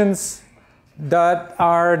translations that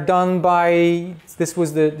are done by, this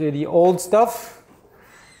was the old stuff,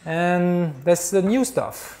 and that's the new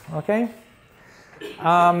stuff, okay?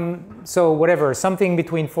 So whatever, something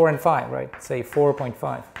between 4 and 5, right? Say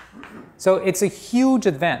 4.5. So it's a huge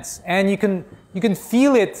advance, and you can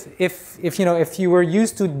feel it if you were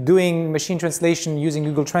used to doing machine translation using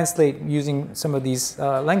Google Translate, using some of these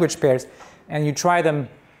language pairs, and you try them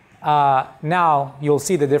now, you'll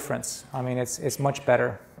see the difference. I mean, it's much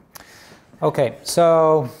better. Okay,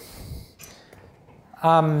 so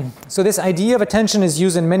this idea of attention is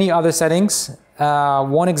used in many other settings.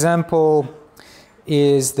 One example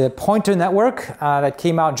is the pointer network that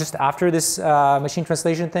came out just after this machine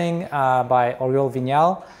translation thing by Oriol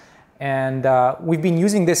Vignal. And we've been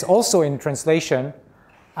using this also in translation.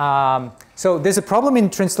 So there's a problem in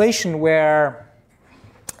translation where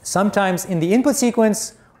sometimes in the input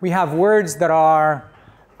sequence we have words that are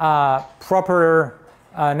proper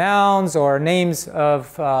nouns or names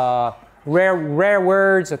of rare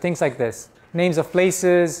words or things like this, names of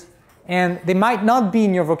places, and they might not be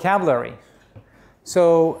in your vocabulary.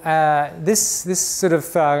 So this sort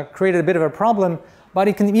of created a bit of a problem, but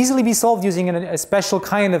it can easily be solved using a special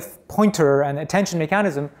kind of pointer and attention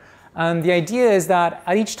mechanism. And the idea is that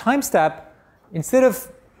at each time step, instead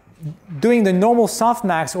of doing the normal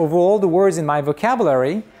softmax over all the words in my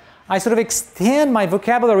vocabulary, I sort of extend my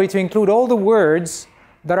vocabulary to include all the words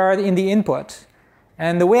that are in the input.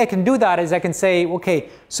 And the way I can do that is I can say, okay,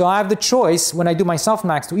 so I have the choice when I do my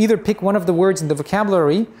softmax to either pick one of the words in the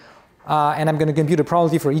vocabulary, and I'm going to compute a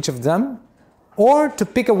probability for each of them, or to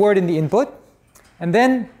pick a word in the input. And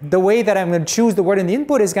then the way that I'm going to choose the word in the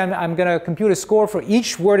input is I'm going to compute a score for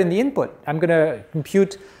each word in the input. I'm going to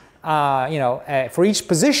compute, for each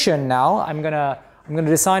position now, I'm going to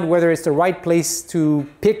decide whether it's the right place to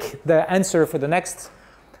pick the answer for the next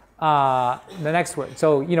word.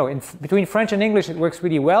 So, between French and English, it works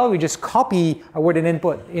really well. We just copy a word in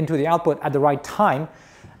input into the output at the right time.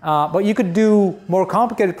 But you could do more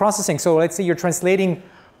complicated processing. So let's say you're translating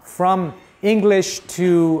from English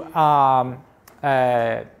to some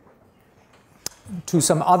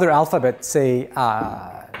other alphabet, say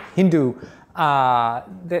Hindu.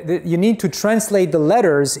 You need to translate the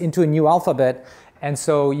letters into a new alphabet. And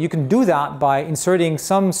so you can do that by inserting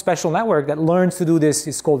some special network that learns to do this.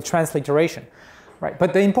 It's called transliteration. Right,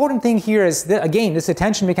 but the important thing here is that, again, this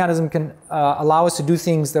attention mechanism can allow us to do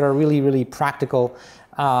things that are really, really practical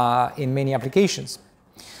in many applications.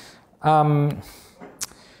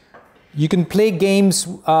 You can play games,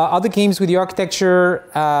 other games with the architecture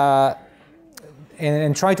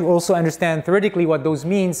and try to also understand theoretically what those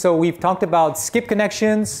mean. So we've talked about skip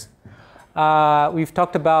connections. We've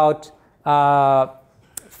talked about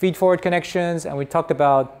feed-forward connections, and we talked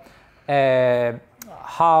about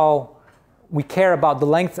how we care about the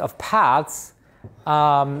length of paths.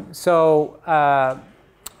 One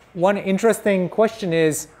interesting question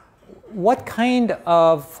is, what kind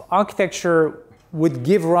of architecture would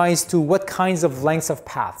give rise to what kinds of lengths of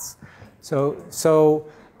paths?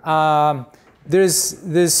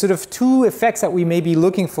 There's sort of two effects that we may be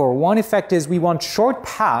looking for. One effect is we want short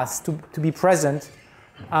paths to be present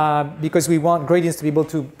because we want gradients to be able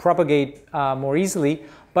to propagate more easily.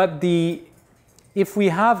 But if we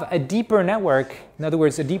have a deeper network, in other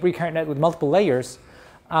words, a deep recurrent net with multiple layers,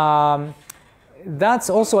 that's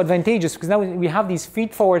also advantageous because now we have these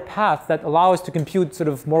feed-forward paths that allow us to compute sort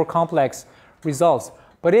of more complex results.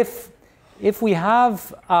 But if we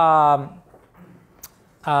have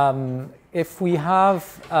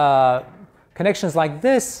connections like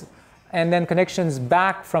this, and then connections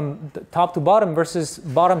back from top to bottom versus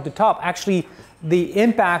bottom to top, actually the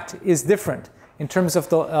impact is different in terms of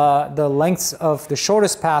the lengths of the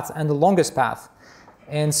shortest path and the longest path.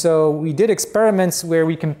 And so we did experiments where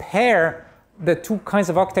we compare the two kinds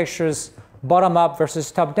of architectures, bottom up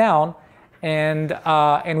versus top down,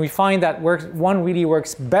 and we find that one really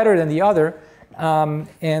works better than the other. And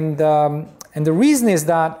the reason is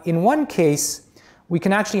that in one case, we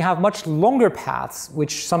can actually have much longer paths,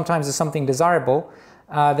 which sometimes is something desirable,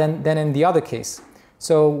 than in the other case.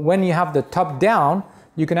 So when you have the top down,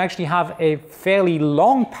 you can actually have a fairly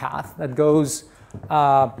long path that goes,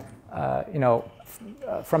 from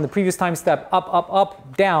the previous time step up, up,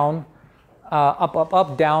 up, down, up, up,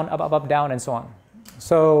 up, down, up, up, up, down, and so on.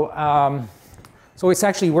 So it's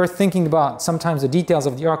actually worth thinking about sometimes the details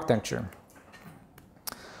of the architecture.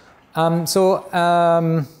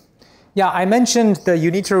 Yeah, I mentioned the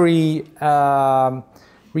unitary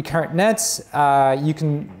recurrent nets. You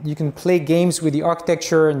can play games with the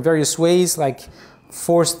architecture in various ways, like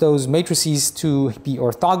force those matrices to be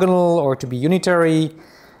orthogonal or to be unitary.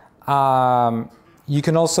 You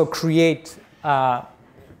can also create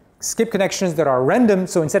skip connections that are random.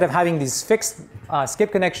 So instead of having these fixed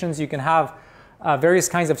skip connections, you can have various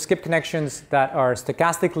kinds of skip connections that are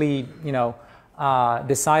stochastically,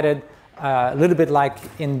 decided. A little bit like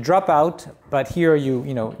in dropout, but here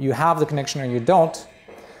you have the connection or you don't.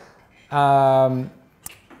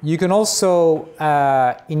 You can also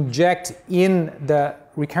inject in the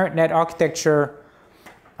recurrent net architecture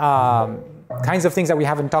kinds of things that we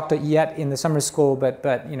haven't talked about yet in the summer school, but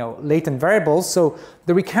latent variables. So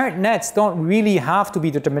the recurrent nets don't really have to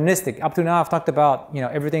be deterministic. Up to now, I've talked about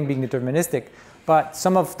everything being deterministic, but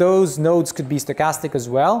some of those nodes could be stochastic as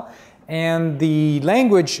well. And the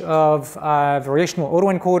language of variational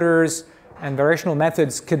autoencoders and variational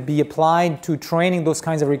methods could be applied to training those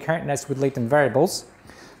kinds of recurrent nets with latent variables.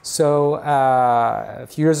 So a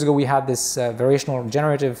few years ago, we had this variational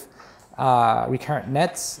generative recurrent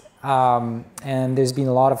nets. And there's been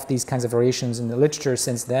a lot of these kinds of variations in the literature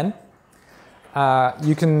since then.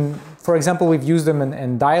 You can, for example, we've used them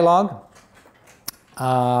in dialogue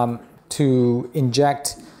to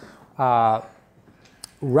inject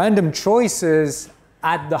random choices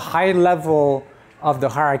at the high level of the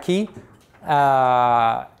hierarchy.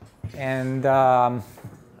 I'm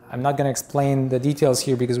not going to explain the details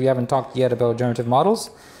here because we haven't talked yet about generative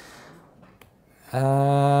models.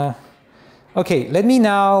 Okay, let me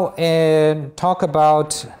now talk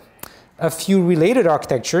about a few related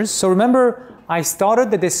architectures. So remember, I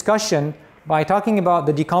started the discussion by talking about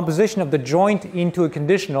the decomposition of the joint into a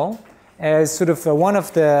conditional as sort of one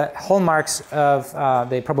of the hallmarks of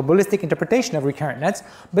the probabilistic interpretation of recurrent nets.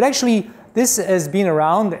 But actually, this has been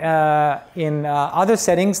around in other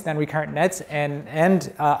settings than recurrent nets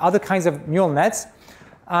and other kinds of neural nets.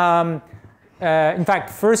 In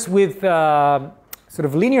fact, first with sort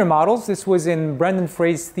of linear models. This was in Brendan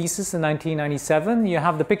Frey's thesis in 1997. You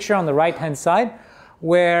have the picture on the right-hand side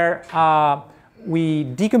where we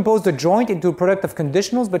decompose the joint into a product of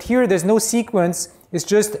conditionals, but here there's no sequence. It's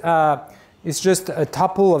just a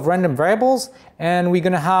tuple of random variables, and we're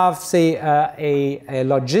going to have, say, a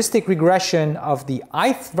logistic regression of the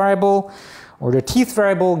ith variable or the tth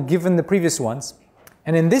variable given the previous ones.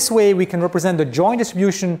 And in this way, we can represent the joint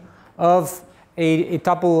distribution of a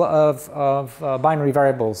tuple of binary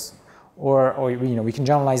variables. or we can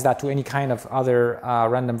generalize that to any kind of other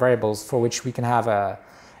random variables for which we can have a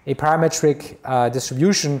parametric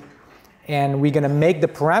distribution, and we're going to make the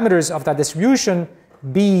parameters of that distribution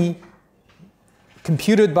be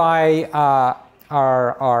computed by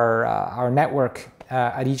our network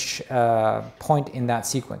at each point in that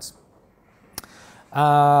sequence.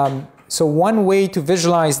 So one way to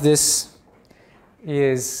visualize this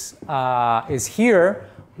is here,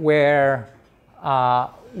 where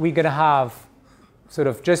we're going to have sort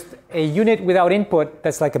of just a unit without input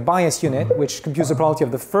that's like a bias unit, which computes the probability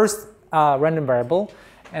of the first random variable.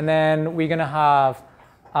 And then we're going to have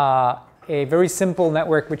a very simple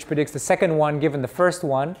network which predicts the second one given the first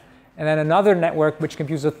one. And then another network which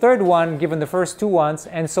computes the third one given the first two ones,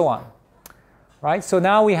 and so on. Right? So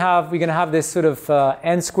now we're going to have this sort of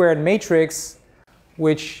n squared matrix,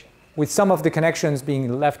 which with some of the connections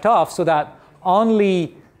being left off, so that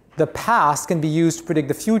only the past can be used to predict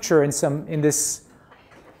the future in this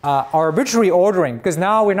arbitrary ordering. Because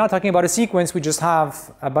now we're not talking about a sequence, we just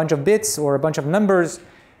have a bunch of bits or a bunch of numbers,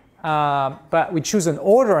 but we choose an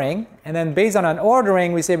ordering, and then based on an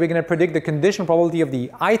ordering, we say we're going to predict the conditional probability of the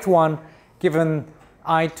ith one given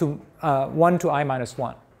I to 1 to I minus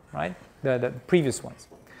 1, right? The previous ones.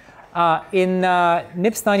 In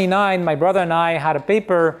NIPS 99, my brother and I had a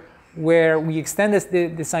paper where we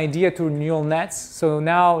extended this idea to neural nets. So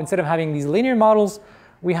now, instead of having these linear models,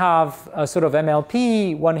 we have a sort of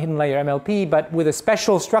MLP, one hidden layer MLP, but with a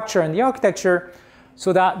special structure in the architecture,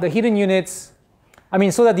 so that the hidden units,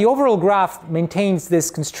 so that the overall graph maintains this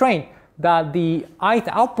constraint that the ith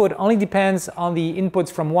output only depends on the inputs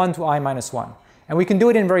from 1 to I minus 1. And we can do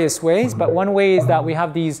it in various ways, but one way is that we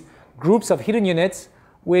have these groups of hidden units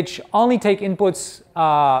which only take inputs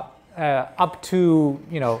up to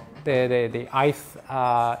the ith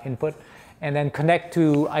input, and then connect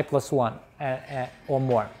to I plus 1 or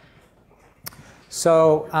more.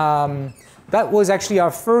 So that was actually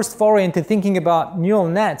our first foray into thinking about neural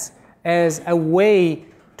nets as a way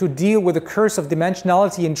to deal with the curse of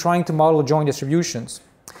dimensionality in trying to model joint distributions.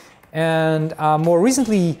 And more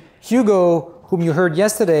recently, Hugo, whom you heard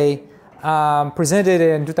yesterday, presented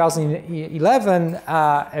in 2011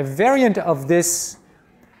 a variant of this,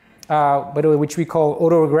 by the way, which we call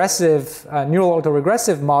autoregressive, neural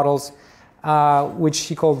autoregressive models, which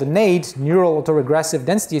he called the NADE, neural autoregressive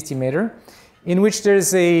density estimator, in which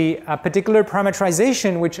there's a particular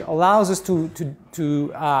parameterization which allows us to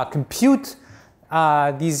compute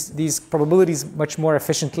these probabilities much more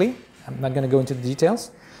efficiently. I'm not going to go into the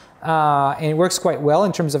details. And it works quite well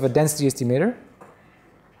in terms of a density estimator.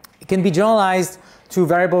 It can be generalized to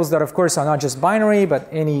variables that, of course, are not just binary, but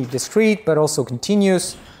any discrete, but also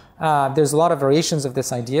continuous. There's a lot of variations of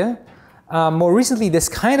this idea. More recently, this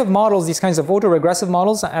kind of models, these kinds of autoregressive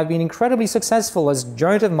models, have been incredibly successful as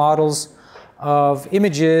generative models of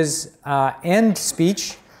images and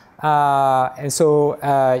speech. And so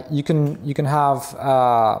you can have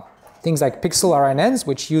things like pixel RNNs,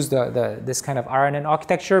 which use this kind of RNN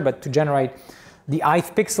architecture, but to generate the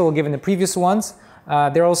ith pixel given the previous ones.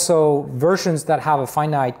 There are also versions that have a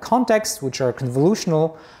finite context, which are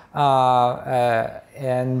convolutional,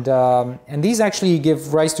 and these actually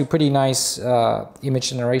give rise to pretty nice image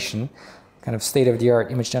generation, kind of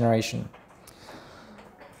state-of-the-art image generation.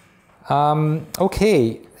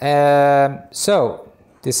 Okay, so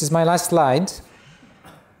this is my last slide.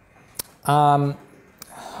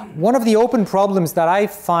 One of the open problems that I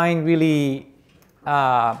find really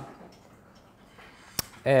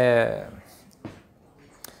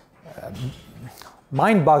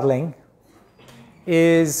mind-boggling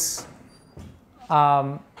is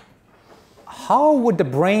how would the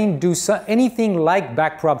brain do anything like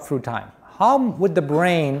backprop through time? How would the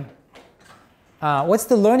brain, what's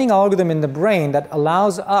the learning algorithm in the brain that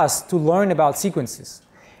allows us to learn about sequences?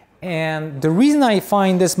 And the reason I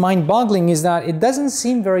find this mind-boggling is that it doesn't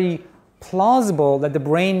seem very plausible that the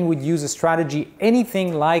brain would use a strategy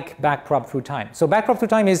anything like backprop through time. So backprop through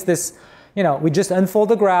time is this, we just unfold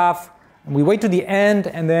the graph, and we wait to the end,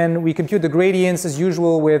 and then we compute the gradients as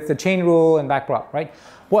usual with the chain rule and backprop, right?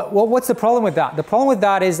 What's the problem with that? The problem with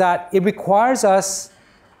that is that it requires us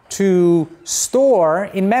to store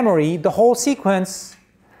in memory the whole sequence,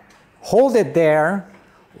 hold it there,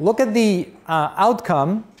 look at the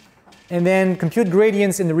outcome, and then compute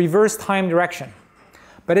gradients in the reverse time direction.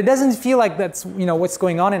 But it doesn't feel like that's what's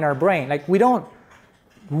going on in our brain. Like, we don't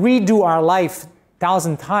redo our life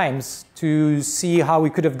 1,000 times to see how we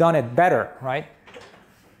could have done it better, right?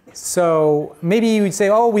 So maybe you would say,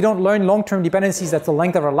 oh, we don't learn long-term dependencies, that's the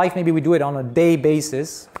length of our life. Maybe we do it on a day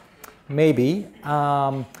basis, maybe.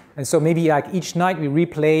 And so maybe like each night we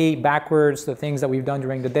replay backwards the things that we've done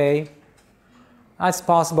during the day. That's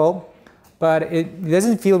possible, but it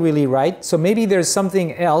doesn't feel really right. So maybe there's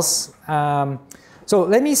something else. So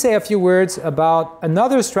let me say a few words about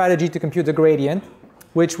another strategy to compute the gradient,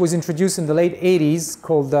 which was introduced in the late 80s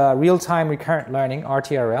called real-time recurrent learning,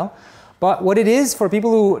 RTRL. But what it is, for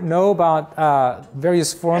people who know about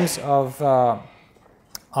various forms of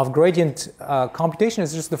gradient computation,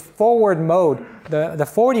 is just the forward mode, the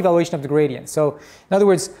forward evaluation of the gradient. So in other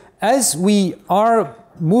words, as we are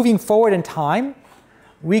moving forward in time,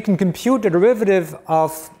 we can compute the derivative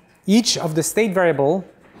of each of the state variable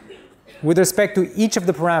with respect to each of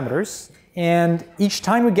the parameters. And each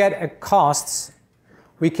time we get a costs,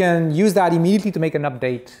 we can use that immediately to make an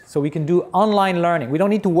update. So we can do online learning. We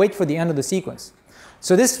don't need to wait for the end of the sequence.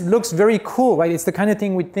 So this looks very cool, right? It's the kind of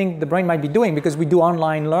thing we think the brain might be doing because we do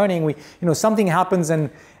online learning. Something happens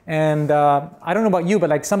and I don't know about you,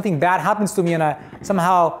 but like something bad happens to me and I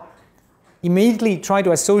somehow immediately try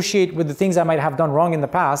to associate with the things I might have done wrong in the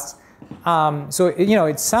past. So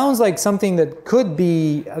it sounds like something that could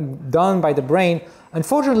be done by the brain.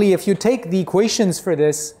 Unfortunately, if you take the equations for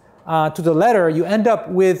this to the letter, you end up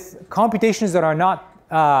with computations that are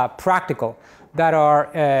not practical, that are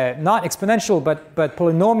not exponential but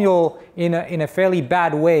polynomial in a fairly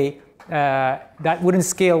bad way that wouldn't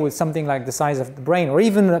scale with something like the size of the brain or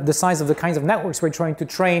even the size of the kinds of networks we're trying to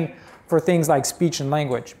train for things like speech and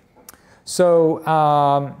language. So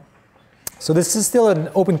this is still an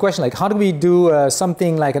open question. Like, how do we do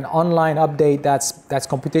something like an online update that's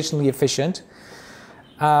computationally efficient?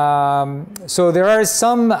 So there is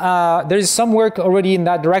some work already in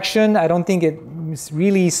that direction. I don't think it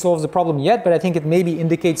really solves the problem yet, but I think it maybe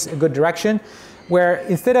indicates a good direction, where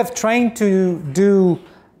instead of trying to do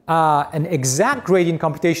an exact gradient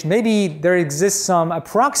computation, maybe there exists some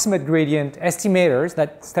approximate gradient estimators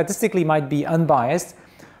that statistically might be unbiased,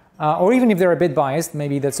 or even if they're a bit biased,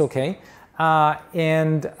 maybe that's okay,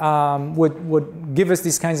 and would give us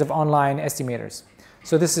these kinds of online estimators.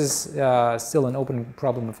 So this is still an open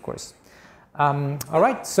problem, of course. All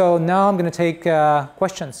right, so now I'm going to take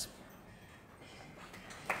questions.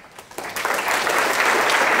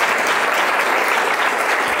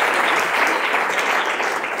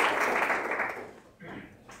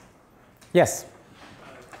 Yes?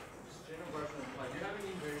 General question, do you have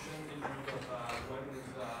any information in terms of when is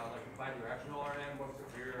bidirectional RNN more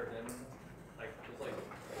superior than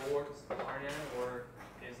forward RNN, or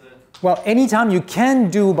is it? Well, anytime you can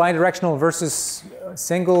do bidirectional versus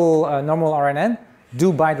single normal RNN,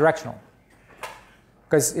 do bidirectional,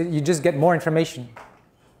 because you just get more information.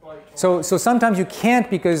 So sometimes you can't,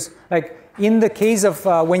 because like in the case of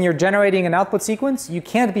when you're generating an output sequence, you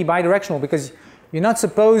can't be bidirectional because you're not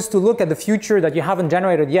supposed to look at the future that you haven't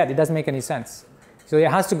generated yet. It doesn't make any sense. So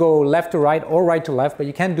it has to go left to right or right to left, but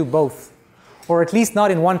you can't do both, or at least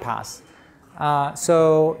not in one pass.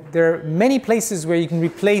 So there are many places where you can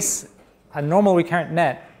replace a normal recurrent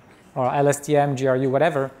net, or LSTM, GRU,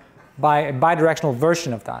 whatever, by a bidirectional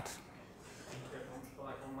version of that. From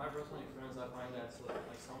my personal experience, I find that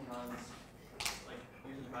sometimes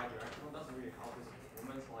using bidirectional doesn't really help with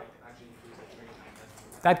performance, actually increase the training time.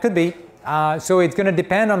 That could be. So it's going to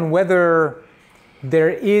depend on whether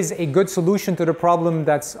there is a good solution to the problem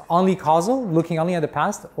that's only causal, looking only at the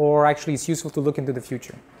past, or actually it's useful to look into the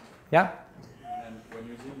future. Yeah? And when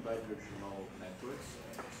using bidirectional networks,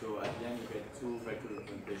 so at the end you get two vector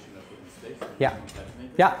representation of the states. Yeah.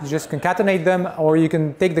 Yeah, you just concatenate them, or you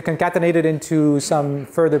can take the concatenated into some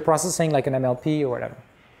further processing like an MLP or whatever.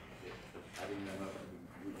 Adding them up,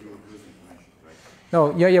 you lose information, right?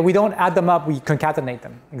 No, yeah, we don't add them up, we concatenate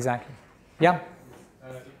them. Exactly. Yeah? If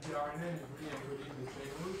the RNN is really encoding the chain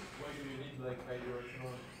rule, why do you need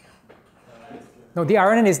bidirectional? No, the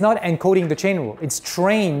RNN is not encoding the chain rule. It's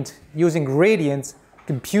trained using gradients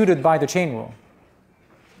computed by the chain rule.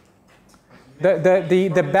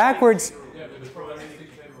 The backwards. Yeah, the probabilistic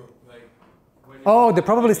chain rule. Oh, the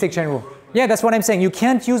probabilistic chain rule. Yeah, that's what I'm saying. You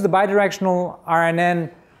can't use the bidirectional RNN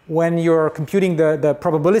when you're computing the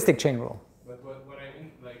probabilistic chain rule. But what I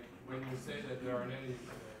mean, when you say that the RNN is,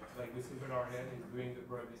 the simple RNN is doing the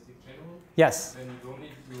probabilistic chain rule, Yes. then you don't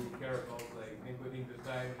need to care about encoding the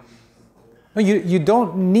time. No, you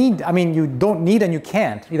don't need, you don't need and you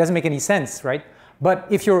can't. It doesn't make any sense, right? But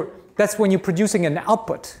that's when you're producing an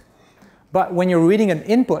output. But when you're reading an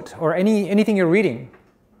input or anything you're reading,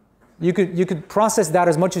 you could process that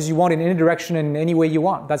as much as you want in any direction in any way you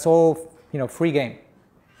want. That's all, free game.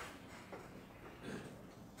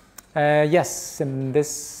 Yes, in this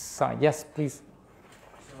side. Yes, please.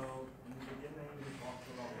 So in the beginning we talked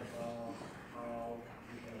a lot about how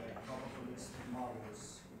we can make probabilistic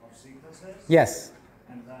models of sequences. Yes.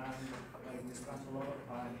 And then we spent a lot of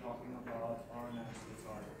time talking about RNNs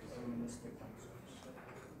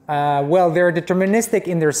Well, they're deterministic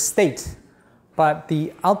in their state, but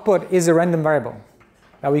the output is a random variable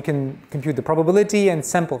that we can compute the probability and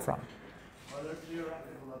sample from. Are there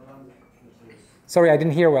theoretical advantages? Sorry, I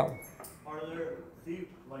didn't hear well. Are there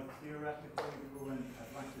theoretically proven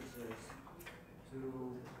advantages to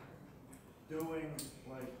doing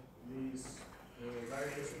like these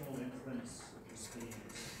variational inference schemes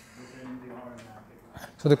within the RNN?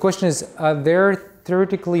 So the question is, are there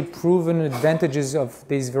theoretically proven advantages of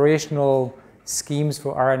these variational schemes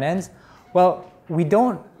for RNNs? Well, we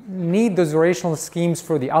don't need those variational schemes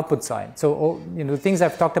for the output side. So, the things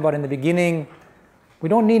I've talked about in the beginning, we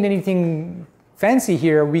don't need anything fancy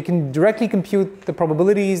here. We can directly compute the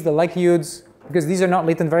probabilities, the likelihoods, because these are not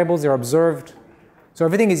latent variables, they're observed. So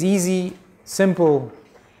everything is easy, simple,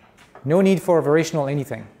 no need for variational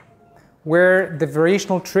anything. Where the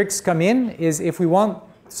variational tricks come in is if we want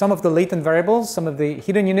some of the latent variables, some of the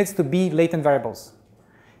hidden units to be latent variables.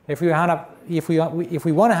 If we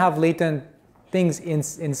want to have latent things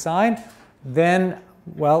inside, then,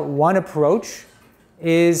 well, one approach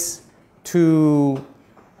is to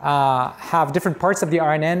have different parts of the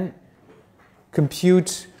RNN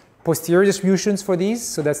compute posterior distributions for these.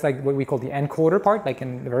 So that's like what we call the encoder part, like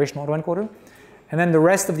in the variational autoencoder. And then the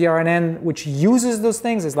rest of the RNN, which uses those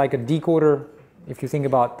things, is like a decoder, if you think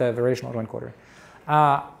about the variational autoencoder.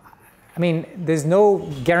 I mean, there's no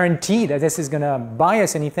guarantee that this is going to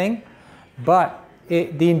bias anything, but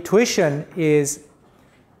the intuition is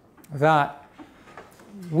that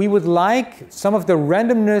we would like some of the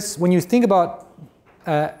randomness. When you think about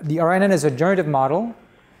the RNN as a generative model,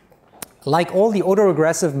 like all the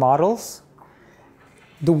autoregressive models,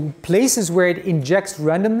 the places where it injects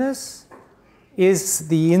randomness is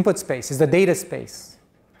the input space, is the data space.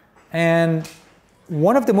 And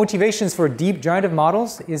one of the motivations for deep generative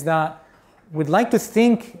models is that we'd like to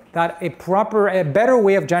think that a better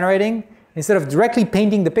way of generating, instead of directly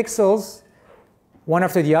painting the pixels one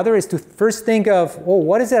after the other, is to first think of, oh,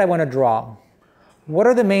 what is it I want to draw? What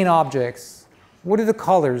are the main objects? What are the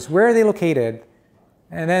colors? Where are they located?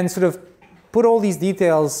 And then sort of put all these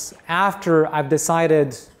details after I've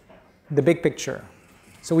decided the big picture.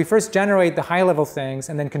 So we first generate the high-level things,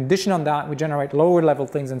 and then condition on that, we generate lower-level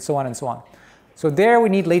things, and so on and so on. So there we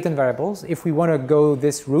need latent variables if we want to go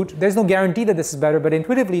this route. There's no guarantee that this is better, but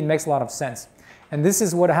intuitively it makes a lot of sense. And this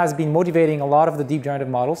is what has been motivating a lot of the deep generative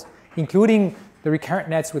models, including the recurrent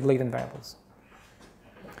nets with latent variables.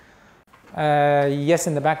 Yes,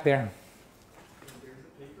 in the back there.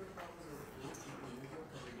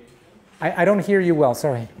 I don't hear you well,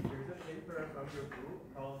 sorry. There's a paper from your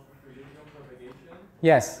group called Predictive Propagation.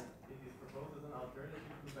 Yes. It is proposed as an alternative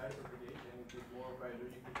to bad propagation, which is more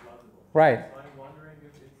biologically plausible. Right. So I'm wondering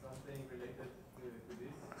if it's something related to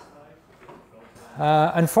this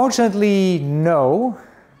slide. Unfortunately, no.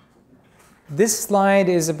 This slide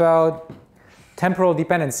is about temporal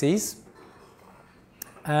dependencies.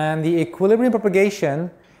 And the equilibrium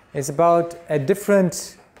propagation is about a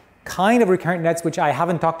different kind of recurrent nets, which I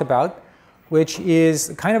haven't talked about, which is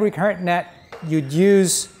the kind of recurrent net you'd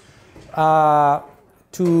use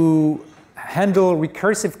to handle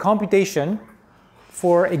recursive computation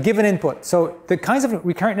for a given input. So the kinds of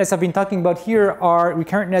recurrent nets I've been talking about here are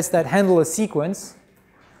recurrent nets that handle a sequence,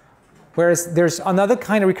 whereas there's another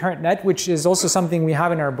kind of recurrent net, which is also something we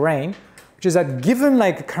have in our brain, which is that given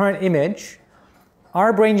like a current image,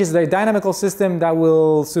 our brain is a dynamical system that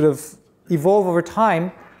will sort of evolve over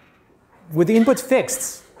time with the input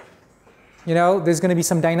fixed. There's going to be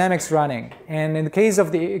some dynamics running. And in the case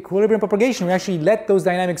of the equilibrium propagation, we actually let those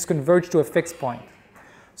dynamics converge to a fixed point.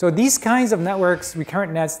 So these kinds of networks,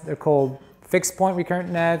 recurrent nets, they're called fixed point recurrent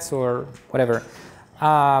nets or whatever.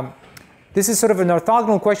 This is sort of an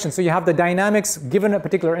orthogonal question. So you have the dynamics given a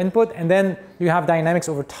particular input, and then you have dynamics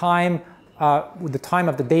over time with the time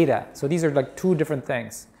of the data. So these are like two different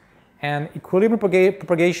things. And equilibrium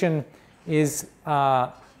propagation is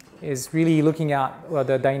really looking at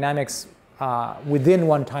the dynamics within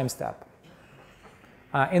one time step.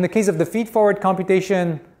 In the case of the feed-forward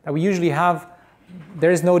computation that we usually have,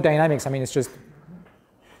 there is no dynamics. I mean, it's just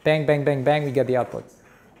bang, bang, bang, bang, we get the output.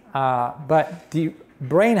 But the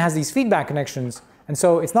brain has these feedback connections, and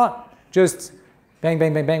so it's not just bang,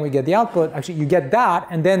 bang, bang, bang, we get the output. Actually, you get that,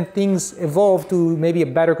 and then things evolve to maybe a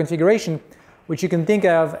better configuration, which you can think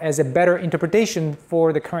of as a better interpretation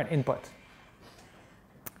for the current input.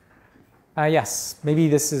 Yes, maybe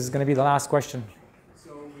this is going to be the last question.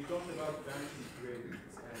 So we talked about vanishing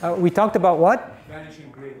gradients. We talked about what? Vanishing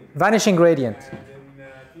gradient. Vanishing gradient. And in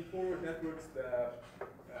feed-forward networks, the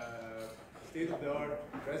state-of-the-art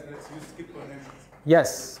resonance use skip connections.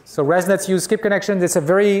 Yes. So ResNets use skip connections. It's a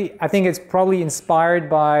very, I think it's probably inspired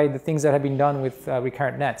by the things that have been done with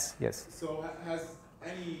recurrent nets. Yes. So has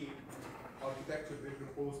any architecture been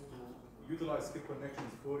proposed to utilize skip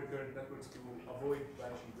connections for recurrent networks to avoid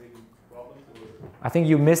vanishing breaking problems? Or? I think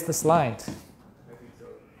you missed the slide. I think so.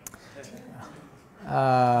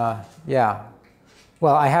 Yeah.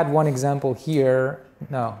 Well, I had one example here.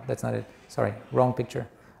 No, that's not it. Sorry, wrong picture.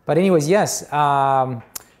 But anyways, yes.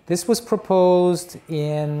 This was proposed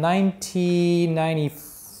in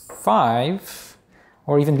 1995,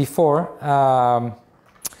 or even before, to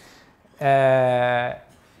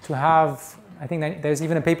have, I think there's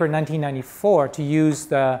even a paper in 1994 to use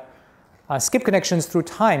the skip connections through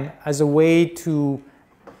time as a way to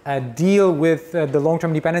deal with the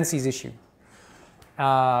long-term dependencies issue.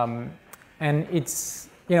 And it's,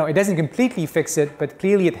 it doesn't completely fix it, but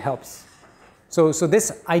clearly it helps. So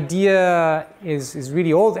this idea is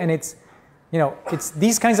really old, and it's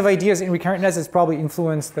these kinds of ideas in recurrent nets has probably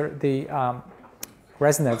influenced the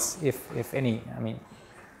ResNets, if any. I mean,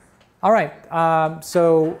 all right.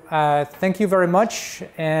 So thank you very much,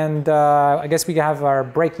 and I guess we can have our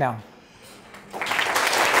break now.